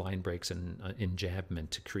used line breaks and enjambment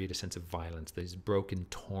to create a sense of violence. These broken,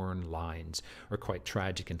 torn lines are quite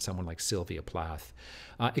tragic in someone like Sylvia Plath.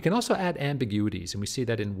 It can also add ambiguities, and we see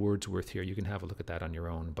that in Wordsworth here. You can have a look at that on your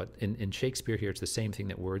own. But in Shakespeare here, it's the same thing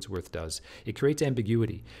that Wordsworth does. It creates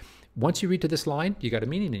ambiguity. Once you read to this line, you got a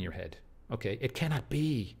meaning in your head. Okay, it cannot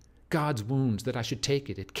be God's wounds that I should take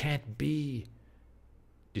it. It can't be. Do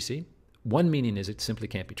you see? One meaning is it simply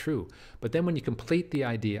can't be true. But then when you complete the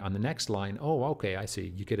idea on the next line, oh, okay, I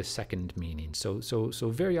see, you get a second meaning. So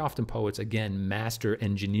very often poets, again, master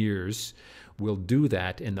engineers, will do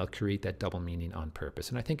that, and they'll create that double meaning on purpose.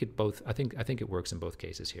 And I think it works in both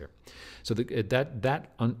cases here. So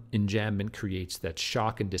that enjambment creates that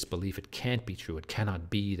shock and disbelief. It can't be true. It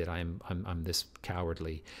cannot be that I'm this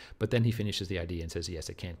cowardly. But then he finishes the idea and says, yes,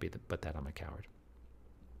 it can't be, but that I'm a coward.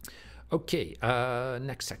 Okay,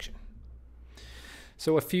 next section.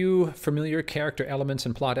 So a few familiar character elements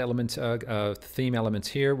and plot elements, theme elements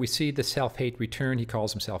here. We see the self-hate return. He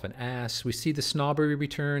calls himself an ass. We see the snobbery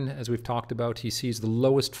return, as we've talked about. He sees the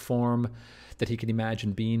lowest form that he can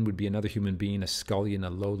imagine being would be another human being, a scullion,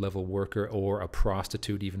 a low-level worker, or a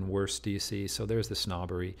prostitute, even worse, do you see? So there's the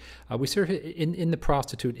snobbery. We sort of, in the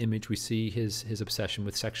prostitute image, we see his obsession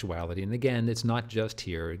with sexuality. And again, it's not just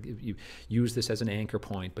here. You use this as an anchor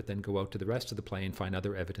point, but then go out to the rest of the play and find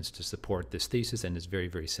other evidence to support this thesis, and it's very,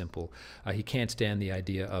 very simple. He can't stand the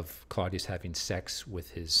idea of Claudius having sex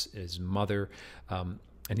with his mother,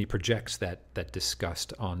 and he projects that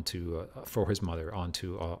disgust onto for his mother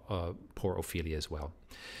onto poor Ophelia as well.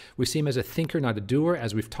 We see him as a thinker, not a doer,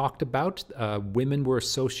 as we've talked about. Women were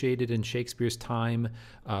associated in Shakespeare's time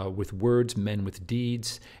with words, men with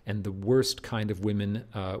deeds, and the worst kind of women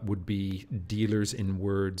would be dealers in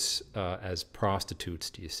words as prostitutes,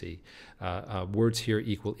 do you see? Words here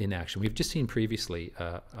equal inaction. We've just seen previously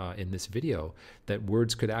in this video that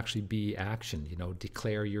words could actually be action. You know,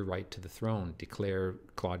 declare your right to the throne, declare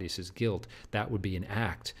Claudius's guilt. That would be an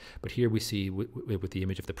act. But here we see with the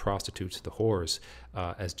image of the prostitutes, the whores,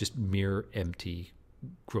 as just mere empty,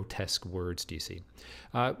 grotesque words, do you see?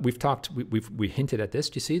 We hinted at this,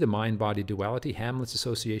 do you see? The mind-body duality, Hamlet's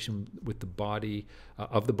association with the body,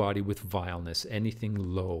 of the body with vileness, anything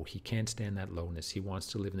low. He can't stand that lowness. He wants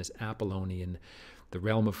to live in this Apollonian, the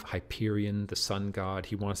realm of Hyperion, the sun god.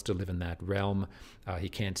 He wants to live in that realm. He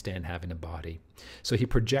can't stand having a body. So he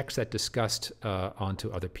projects that disgust onto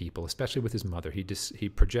other people, especially with his mother. He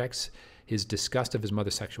projects his disgust of his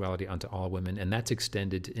mother's sexuality onto all women, and that's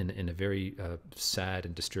extended in a very sad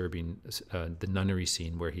and disturbing, the nunnery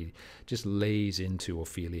scene where he just lays into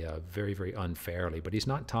Ophelia very, very unfairly. But he's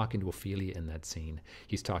not talking to Ophelia in that scene.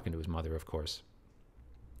 He's talking to his mother, of course.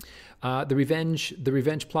 The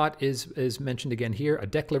revenge plot is mentioned again here. A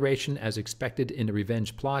declaration as expected in a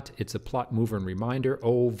revenge plot. It's a plot mover and reminder.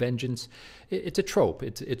 Oh, vengeance. It's a trope.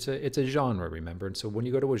 It's a genre, remember. And so when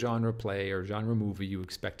you go to a genre play or genre movie, you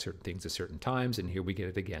expect certain things at certain times. And here we get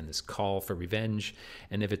it again, this call for revenge.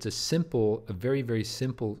 And if it's a very, very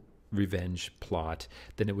simple revenge plot,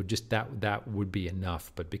 then it would just, that would be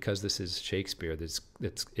enough. But because this is Shakespeare,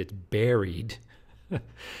 it's buried.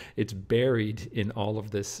 It's buried in all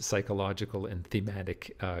of this psychological and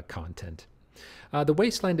thematic content. The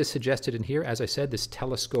Wasteland is suggested in here, as I said, this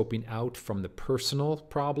telescoping out from the personal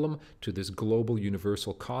problem to this global,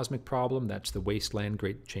 universal, cosmic problem. That's the Wasteland,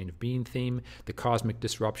 Great Chain of Being theme. The cosmic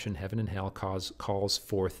disruption, heaven and hell, calls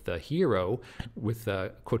forth the hero, with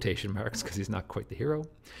quotation marks, because he's not quite the hero.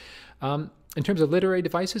 In terms of literary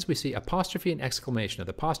devices, we see apostrophe and exclamation. Now,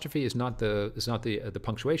 the apostrophe is not the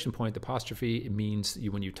punctuation point. The apostrophe means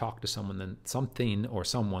when you talk to someone, then something or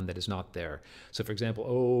someone that is not there. So, for example,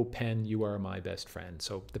 oh, pen, you are my best friend.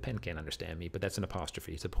 So the pen can't understand me, but that's an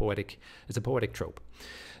apostrophe. It's a poetic trope.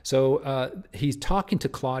 So he's talking to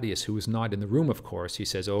Claudius, who is not in the room, of course. He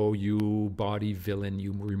says, oh, you bawdy villain,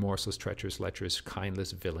 you remorseless, treacherous, lecherous,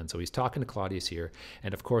 kindless villain. So he's talking to Claudius here.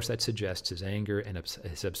 And of course, that suggests his anger and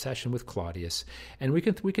his obsession with Claudius. And we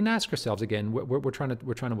can ask ourselves again. We're trying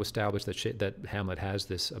to establish that Hamlet has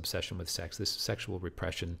this obsession with sex, this sexual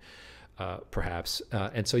repression, perhaps.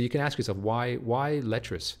 And so you can ask yourself, why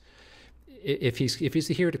lecherous? If he's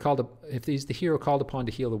the hero called upon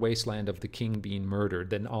to heal the wasteland of the king being murdered,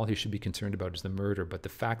 then all he should be concerned about is the murder. But the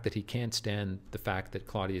fact that he can't stand the fact that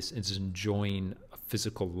Claudius is enjoying a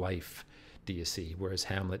physical life, do you see? Whereas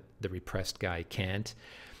Hamlet, the repressed guy, can't.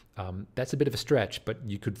 That's a bit of a stretch, but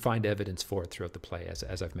you could find evidence for it throughout the play,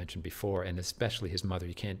 as I've mentioned before, and especially his mother.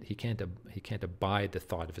 He can't abide the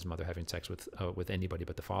thought of his mother having sex with anybody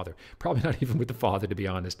but the father. Probably not even with the father, to be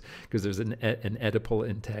honest, because there's an Oedipal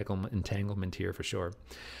entanglement here for sure.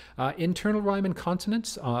 Internal rhyme and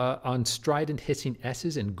consonants on strident hissing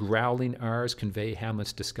S's and growling R's convey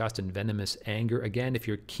Hamlet's disgust and venomous anger. Again, if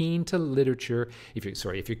you're keen to literature, if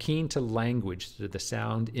you're keen to language, the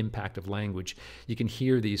sound impact of language, you can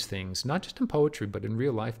hear these things, not just in poetry, but in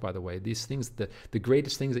real life, by the way. These things, the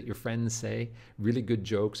greatest things that your friends say, really good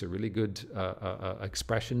jokes or really good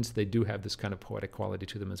expressions, they do have this kind of poetic quality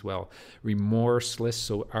to them as well. Remorseless,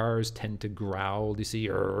 so R's tend to growl. You see,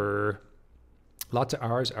 Lots of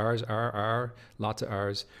R's, R's, R, R, lots of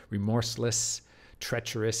R's. Remorseless,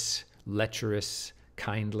 treacherous, lecherous,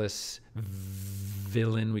 kindless,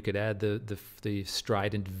 villain. We could add the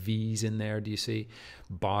strident V's in there. Do you see?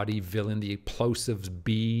 Bawdy, villain, the plosive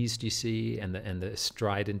B's. Do you see? And the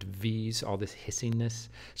strident V's. All this hissingness.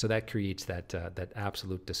 So that creates that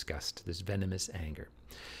absolute disgust, this venomous anger.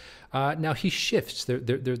 Now he shifts.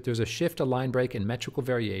 There's a shift, a line break, and metrical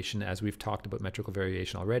variation, as we've talked about metrical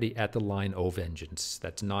variation already, at the line O vengeance.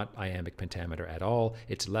 That's not iambic pentameter at all.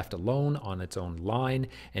 It's left alone on its own line,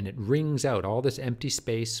 and it rings out all this empty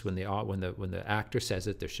space. When the actor says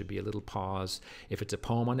it, there should be a little pause. If it's a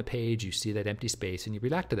poem on a page, you see that empty space, and you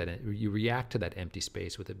react to that. You react to that empty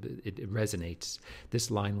space with it resonates. This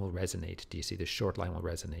line will resonate. Do you see? This short line will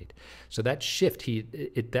resonate. So that shift,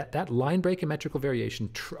 that line break and metrical variation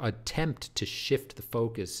attempt to shift the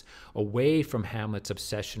focus away from Hamlet's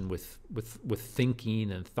obsession with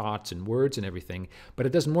thinking and thoughts and words and everything, but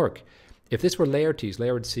it doesn't work. If this were Laertes,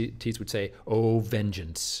 Laertes would say, "Oh,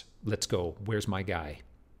 vengeance, let's go. Where's my guy?"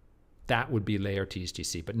 That would be Laertes, do you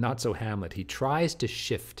see, but not so Hamlet. He tries to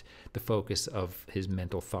shift the focus of his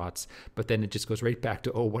mental thoughts, but then it just goes right back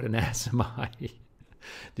to, "Oh, what an ass am I." Do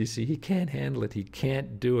you see? He can't handle it. He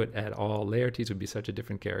can't do it at all. Laertes would be such a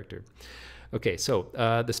different character. Okay, so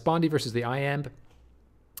the spondy versus the iamb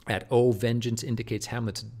at O vengeance indicates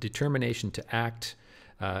Hamlet's determination to act,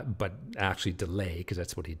 but actually delay, because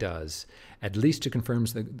that's what he does, at least to confirm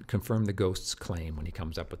the ghost's claim when he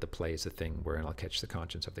comes up with the play as the thing wherein I'll catch the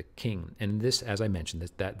conscience of the king. And this, as I mentioned,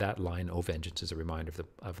 that line O vengeance is a reminder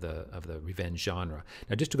of the revenge genre.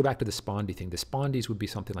 Now, just to go back to the spondy thing, the spondies would be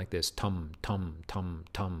something like this: tum tum tum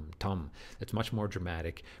tum tum. It's much more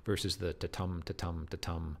dramatic versus the tum to tum to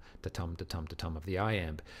tum to tum to tum to tum of the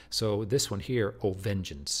iamb. So this one here, O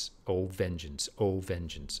vengeance. Oh vengeance, oh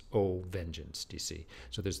vengeance, oh vengeance. Do you see?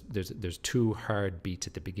 So there's two hard beats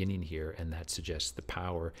at the beginning here, and that suggests the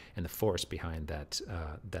power and the force behind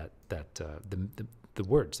the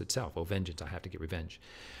words itself. Oh vengeance, I have to get revenge.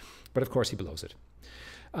 But of course he blows it.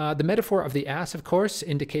 The metaphor of the ass, of course,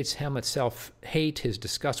 indicates Hamlet's self-hate, his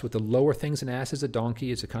disgust with the lower things. An ass is a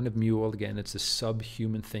donkey, it's a kind of mule. Again, it's a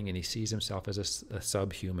subhuman thing, and he sees himself as a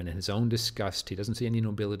subhuman. In his own disgust, he doesn't see any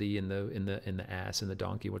nobility in the ass and the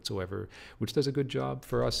donkey whatsoever, which does a good job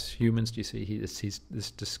for us humans. Do you see? He's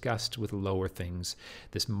this disgust with lower things,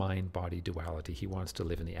 this mind-body duality. He wants to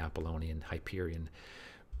live in the Apollonian, Hyperion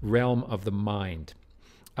realm of the mind.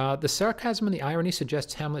 The sarcasm and the irony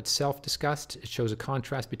suggests Hamlet's self-disgust. It shows a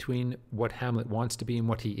contrast between what Hamlet wants to be and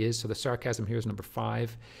what he is. So the sarcasm here is number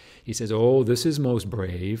 5. He says, "Oh, this is most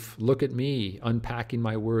brave. Look at me, unpacking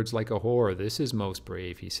my words like a whore. This is most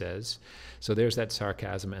brave," he says. So there's that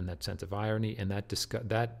sarcasm and that sense of irony, and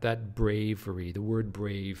that bravery, the word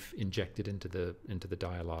brave injected into the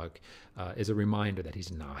dialogue, is a reminder that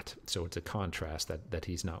he's not. So it's a contrast that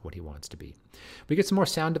he's not what he wants to be. We get some more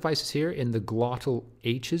sound devices here in the glottal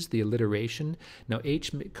H's, the alliteration. Now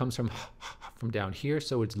H comes from down here,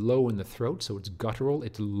 so it's low in the throat, so it's guttural,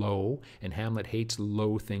 it's low, and Hamlet hates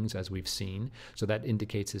low things, as we've seen, so that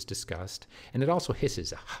indicates his disgust. And it also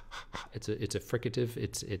hisses. It's a fricative,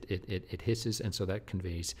 it hisses, and so that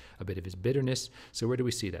conveys a bit of his bitterness. So where do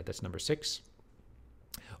we see that? That's number 6.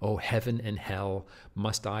 Oh, heaven and hell,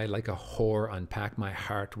 must I like a whore unpack my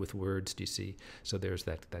heart with words, do you see? So there's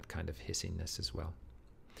that kind of hissiness as well.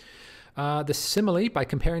 The simile, by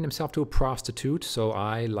comparing himself to a prostitute, so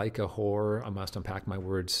I, like a whore, I must unpack my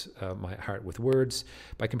words, my heart with words.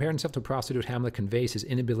 By comparing himself to a prostitute, Hamlet conveys his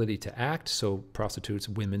inability to act, so prostitutes,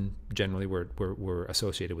 women generally were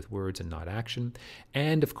associated with words and not action.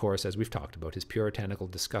 And of course, as we've talked about, his puritanical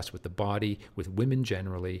disgust with the body, with women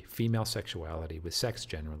generally, female sexuality, with sex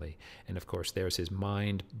generally. And of course, there's his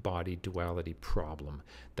mind-body duality problem,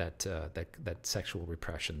 that sexual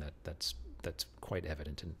repression that's quite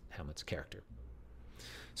evident in Hamlet's character.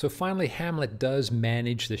 So finally, Hamlet does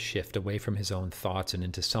manage the shift away from his own thoughts and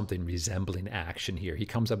into something resembling action here. He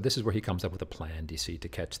comes up, this is where he comes up with a plan, do you see, to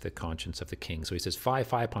catch the conscience of the king. So he says, fie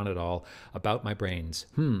upon it all, about my brains.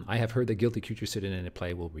 I have heard the guilty creatures sitting in a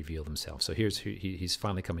play will reveal themselves. So he's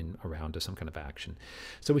finally coming around to some kind of action.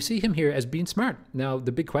 So we see him here as being smart. Now,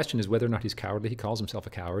 the big question is whether or not he's cowardly. He calls himself a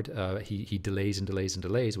coward. He delays and delays and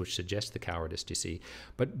delays, which suggests the cowardice, you see.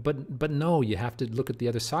 But no, you have to look at the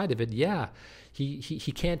other side of it. Yeah,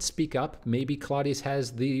 he can't speak up. Maybe Claudius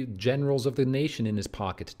has the generals of the nation in his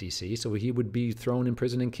pocket, DC, so he would be thrown in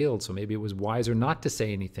prison and killed. So maybe it was wiser not to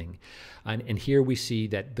say anything. And here we see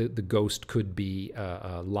that the ghost could be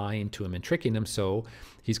lying to him and tricking him, so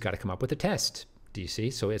he's got to come up with a test.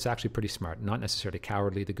 DC. So it's actually pretty smart, not necessarily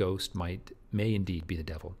cowardly. The ghost may indeed be the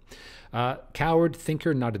devil. Coward,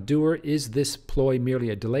 thinker, not a doer. Is this ploy merely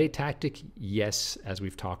a delay tactic? Yes, as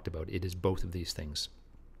we've talked about, it is both of these things.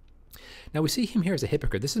 Now we see him here as a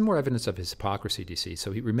hypocrite. This is more evidence of his hypocrisy, DC.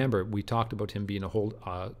 So remember, we talked about him being a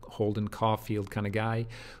Holden Caulfield kind of guy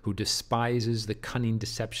who despises the cunning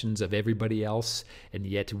deceptions of everybody else and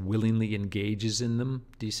yet willingly engages in them,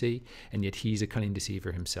 DC. And yet he's a cunning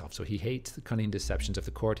deceiver himself. So he hates the cunning deceptions of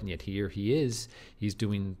the court, and yet here he's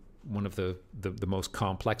doing one of the most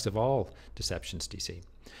complex of all deceptions, DC.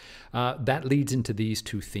 That leads into these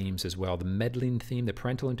two themes as well. The meddling theme, the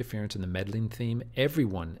parental interference, and the meddling theme.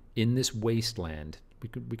 Everyone in this wasteland, we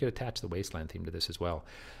could attach the wasteland theme to this as well,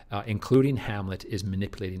 including Hamlet, is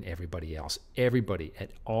manipulating everybody else. Everybody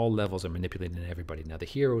at all levels are manipulating everybody. Now the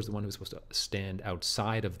hero is the one who's supposed to stand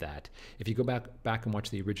outside of that. If you go back and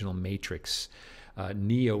watch the original Matrix,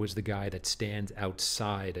 Neo is the guy that stands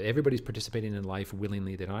outside. Everybody's participating in life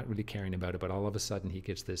willingly. They're not really caring about it, but all of a sudden he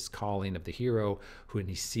gets this calling of the hero, and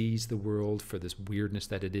he sees the world for this weirdness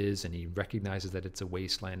that it is, and he recognizes that it's a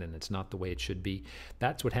wasteland and it's not the way it should be.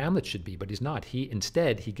 That's what Hamlet should be, but he's not.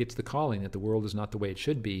 Instead, he gets the calling that the world is not the way it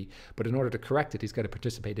should be, but in order to correct it, he's got to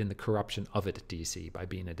participate in the corruption of it, DC, by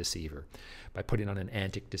being a deceiver, by putting on an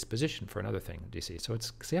antic disposition for another thing, DC. So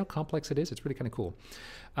see how complex it is? It's really kind of cool.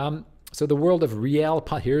 So the world of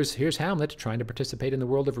here's Hamlet trying to participate in the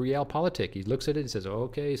world of Realpolitik. He looks at it and says,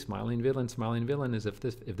 okay, smiling villain, as if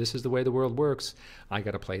this is the way the world works, I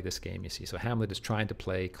got to play this game, you see. So Hamlet is trying to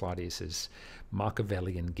play Claudius's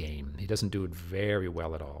Machiavellian game. He doesn't do it very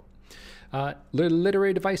well at all.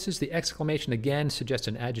 Literary devices, the exclamation again suggests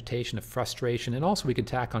an agitation of frustration, and also we can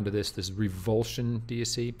tack onto this revulsion, do you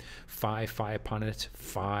see? Fie upon it,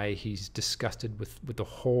 he's disgusted with the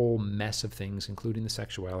whole mess of things, including the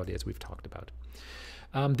sexuality, as we've talked about.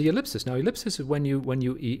 The ellipsis. Now ellipsis is when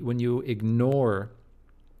you ignore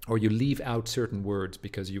or you leave out certain words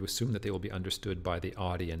because you assume that they will be understood by the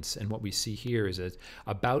audience. And what we see here is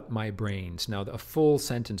about my brains. Now, a full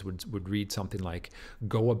sentence would read something like,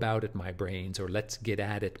 go about it, my brains, or let's get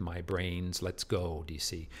at it, my brains, let's go,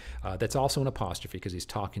 DC. That's also an apostrophe because he's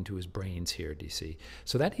talking to his brains here, DC.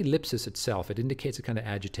 So that ellipsis itself, it indicates a kind of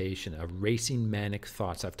agitation, a racing manic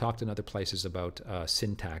thoughts. I've talked in other places about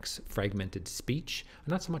syntax, fragmented speech.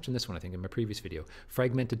 Not so much in this one, I think, in my previous video.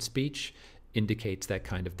 Fragmented speech indicates that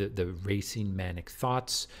kind of the racing manic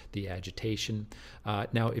thoughts, the agitation.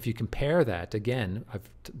 Now, if you compare that, again,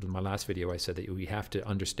 in my last video I said that we have to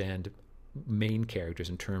understand main characters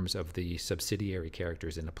in terms of the subsidiary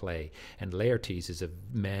characters in a play. And Laertes is a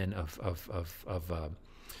man of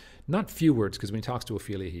not few words, because when he talks to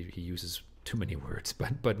Ophelia, he uses too many words.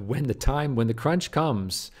 But when the crunch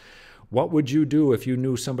comes, what would you do if you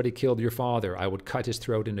knew somebody killed your father? I would cut his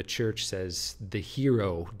throat in a church, says the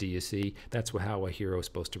hero, do you see? That's how a hero is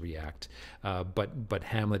supposed to react. But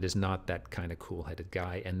Hamlet is not that kind of cool-headed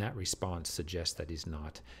guy, and that response suggests that he's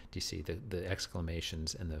not. Do you see the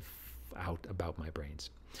exclamations and the out about my brains?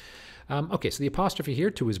 Okay, so the apostrophe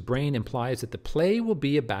here to his brain implies that the play will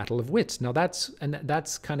be a battle of wits. Now that's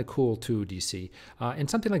kind of cool too, DC. And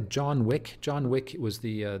something like John Wick. John Wick was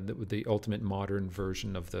the ultimate modern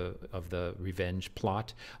version of the revenge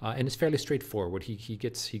plot, and it's fairly straightforward. He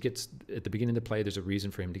gets at the beginning of the play. There's a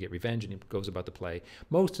reason for him to get revenge, and he goes about the play.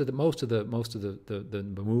 Most of the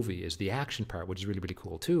movie is the action part, which is really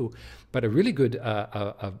cool too. But a really good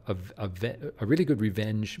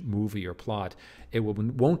revenge movie or plot, it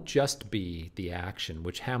won't just be the action,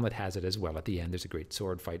 which Hamlet has it as well. At the end, there's a great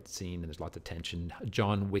sword fight scene, and there's lots of tension,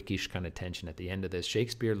 John Wickish kind of tension at the end of this.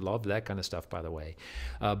 Shakespeare loved that kind of stuff, by the way.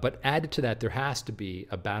 But added to that, there has to be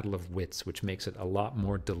a battle of wits, which makes it a lot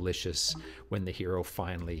more delicious when the hero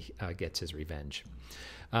finally gets his revenge.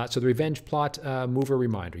 So the revenge plot, mover,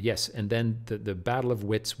 reminder, yes. And then the battle of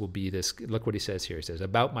wits will be this. Look what he says here. He says,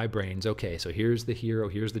 about my brains. Okay, so here's the hero.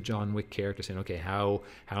 Here's the John Wick character saying, okay, how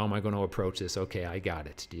am I going to approach this? Okay, I got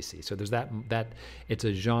it, DC. So there's that it's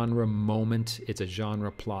a genre moment. It's a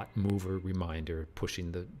genre plot mover, reminder,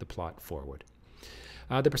 pushing the plot forward.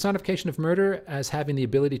 The personification of murder as having the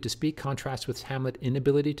ability to speak contrasts with Hamlet's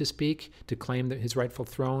inability to speak, to claim his rightful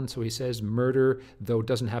throne. So he says, murder, though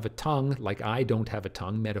doesn't have a tongue, like I don't have a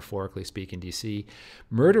tongue, metaphorically speaking, DC.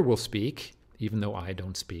 Murder will speak, even though I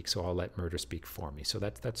don't speak, so I'll let murder speak for me. So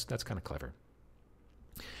that's kind of clever.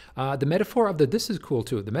 The metaphor of this is cool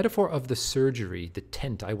too. The metaphor of the surgery, the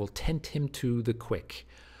tent, I will tent him to the quick.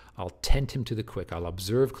 I'll tent him to the quick. I'll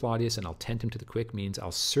observe Claudius and I'll tent him to the quick means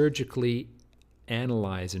I'll surgically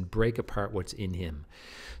analyze and break apart what's in him.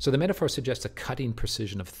 So the metaphor suggests a cutting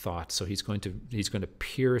precision of thought. So he's going to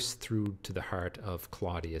pierce through to the heart of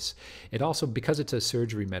Claudius. It also, because it's a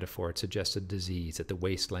surgery metaphor, it suggests a disease, that the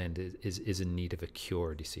wasteland is in need of a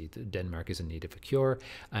cure. You see, Denmark is in need of a cure,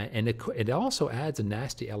 and it also adds a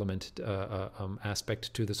nasty element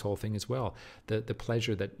aspect to this whole thing as well. The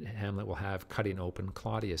pleasure that Hamlet will have cutting open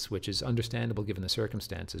Claudius, which is understandable given the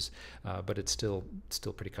circumstances, but it's still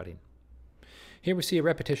pretty cutting. Here we see a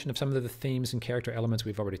repetition of some of the themes and character elements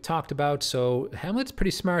we've already talked about. So Hamlet's pretty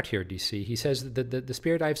smart here, DC. He says that the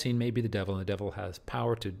spirit I've seen may be the devil, and the devil has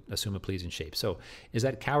power to assume a pleasing shape. So is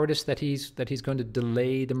that cowardice that he's going to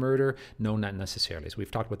delay the murder? No, not necessarily. So we've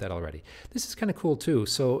talked about that already. This is kind of cool too.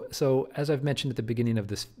 So as I've mentioned at the beginning of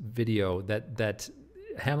this video, that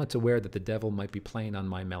Hamlet's aware that the devil might be playing on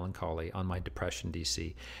my melancholy, on my depression,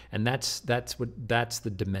 DC, and that's the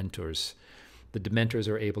Dementors. The Dementors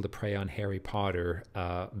are able to prey on Harry Potter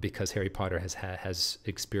because Harry Potter has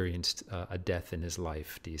experienced a death in his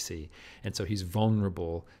life, DC. And so he's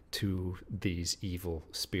vulnerable to these evil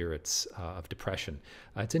spirits of depression.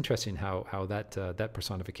 It's interesting how that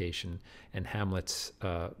personification and Hamlet's,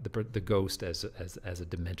 the ghost as a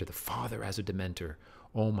Dementor, the father as a Dementor.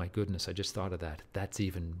 Oh my goodness, I just thought of that. That's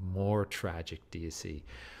even more tragic, DC.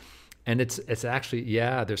 And it's actually,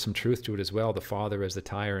 yeah, there's some truth to it as well. The father as the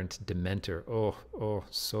tyrant, Dementor. Oh,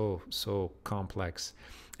 so complex.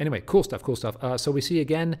 Anyway, cool stuff. So we see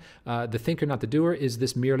again, the thinker, not the doer. Is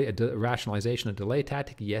this merely a rationalization, a delay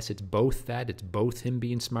tactic? Yes, it's both that. It's both him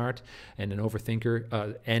being smart and an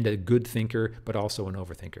overthinker, and a good thinker, but also an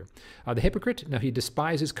overthinker. The hypocrite, now he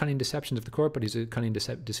despises cunning deceptions of the court, but he's a cunning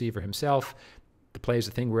deceiver himself. The play is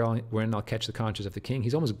the thing wherein I'll catch the conscience of the king.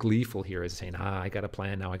 He's almost gleeful here as saying, I got a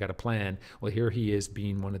plan, now I got a plan. Well, here he is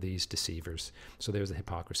being one of these deceivers. So there's the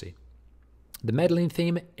hypocrisy. The meddling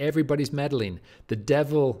theme, everybody's meddling. The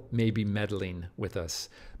devil may be meddling with us.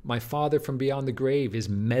 My father from beyond the grave is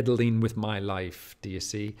meddling with my life. Do you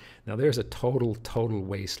see? Now there's a total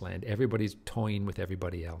wasteland. Everybody's toying with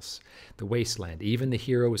everybody else. The wasteland. Even the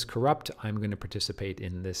hero is corrupt. I'm going to participate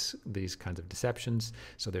in these kinds of deceptions.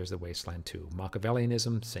 So there's the wasteland too.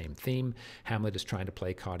 Machiavellianism, same theme. Hamlet is trying to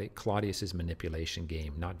play Claudius's manipulation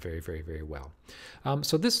game. Not very well.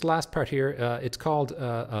 So this last part here, it's called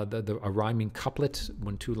a rhyming couplet,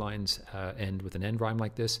 when two lines end with an end rhyme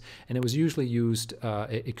like this. And it was usually used,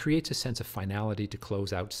 it creates a sense of finality to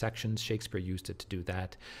close out sections. Shakespeare used it to do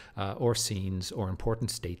that, or scenes, or important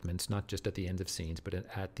statements, not just at the end of scenes, but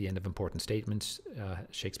at the end of important statements.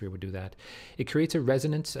 Shakespeare would do that. It creates a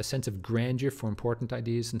resonance, a sense of grandeur for important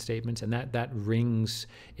ideas and statements, and that rings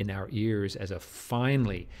in our ears as a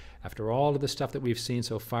finally, after all of the stuff that we've seen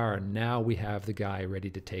so far, now we have the guy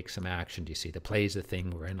ready to take some action. Do you see? The play's the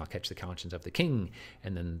thing wherein I'll catch the conscience of the king,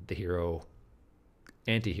 and then the hero,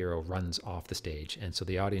 anti-hero, runs off the stage. And so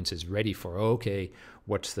the audience is ready for, okay,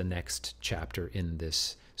 what's the next chapter in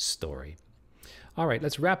this story? All right,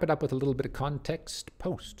 let's wrap it up with a little bit of context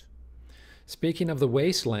post. Speaking of the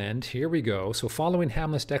wasteland, here we go. So following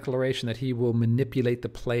Hamlet's declaration that he will manipulate the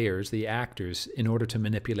players, the actors, in order to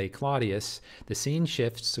manipulate Claudius, the scene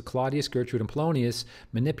shifts to Claudius, Gertrude, and Polonius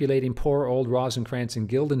manipulating poor old Rosencrantz and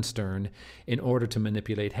Guildenstern in order to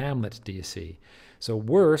manipulate Hamlet, do you see? So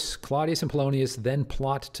worse, Claudius and Polonius then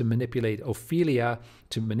plot to manipulate Ophelia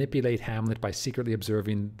to manipulate Hamlet by secretly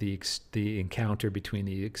observing the encounter between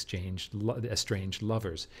the estranged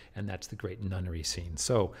lovers. And that's the great nunnery scene.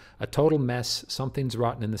 So a total mess. Something's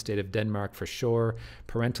rotten in the state of Denmark for sure.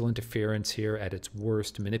 Parental interference here at its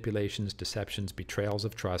worst. Manipulations, deceptions, betrayals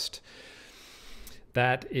of trust.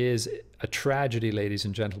 That is a tragedy, ladies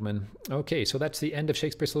and gentlemen. Okay, so that's the end of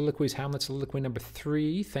Shakespeare Soliloquies, Hamlet Soliloquy number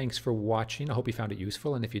 3. Thanks for watching. I hope you found it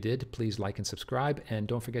useful, and if you did, please like and subscribe, and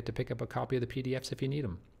don't forget to pick up a copy of the PDFs if you need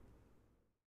them.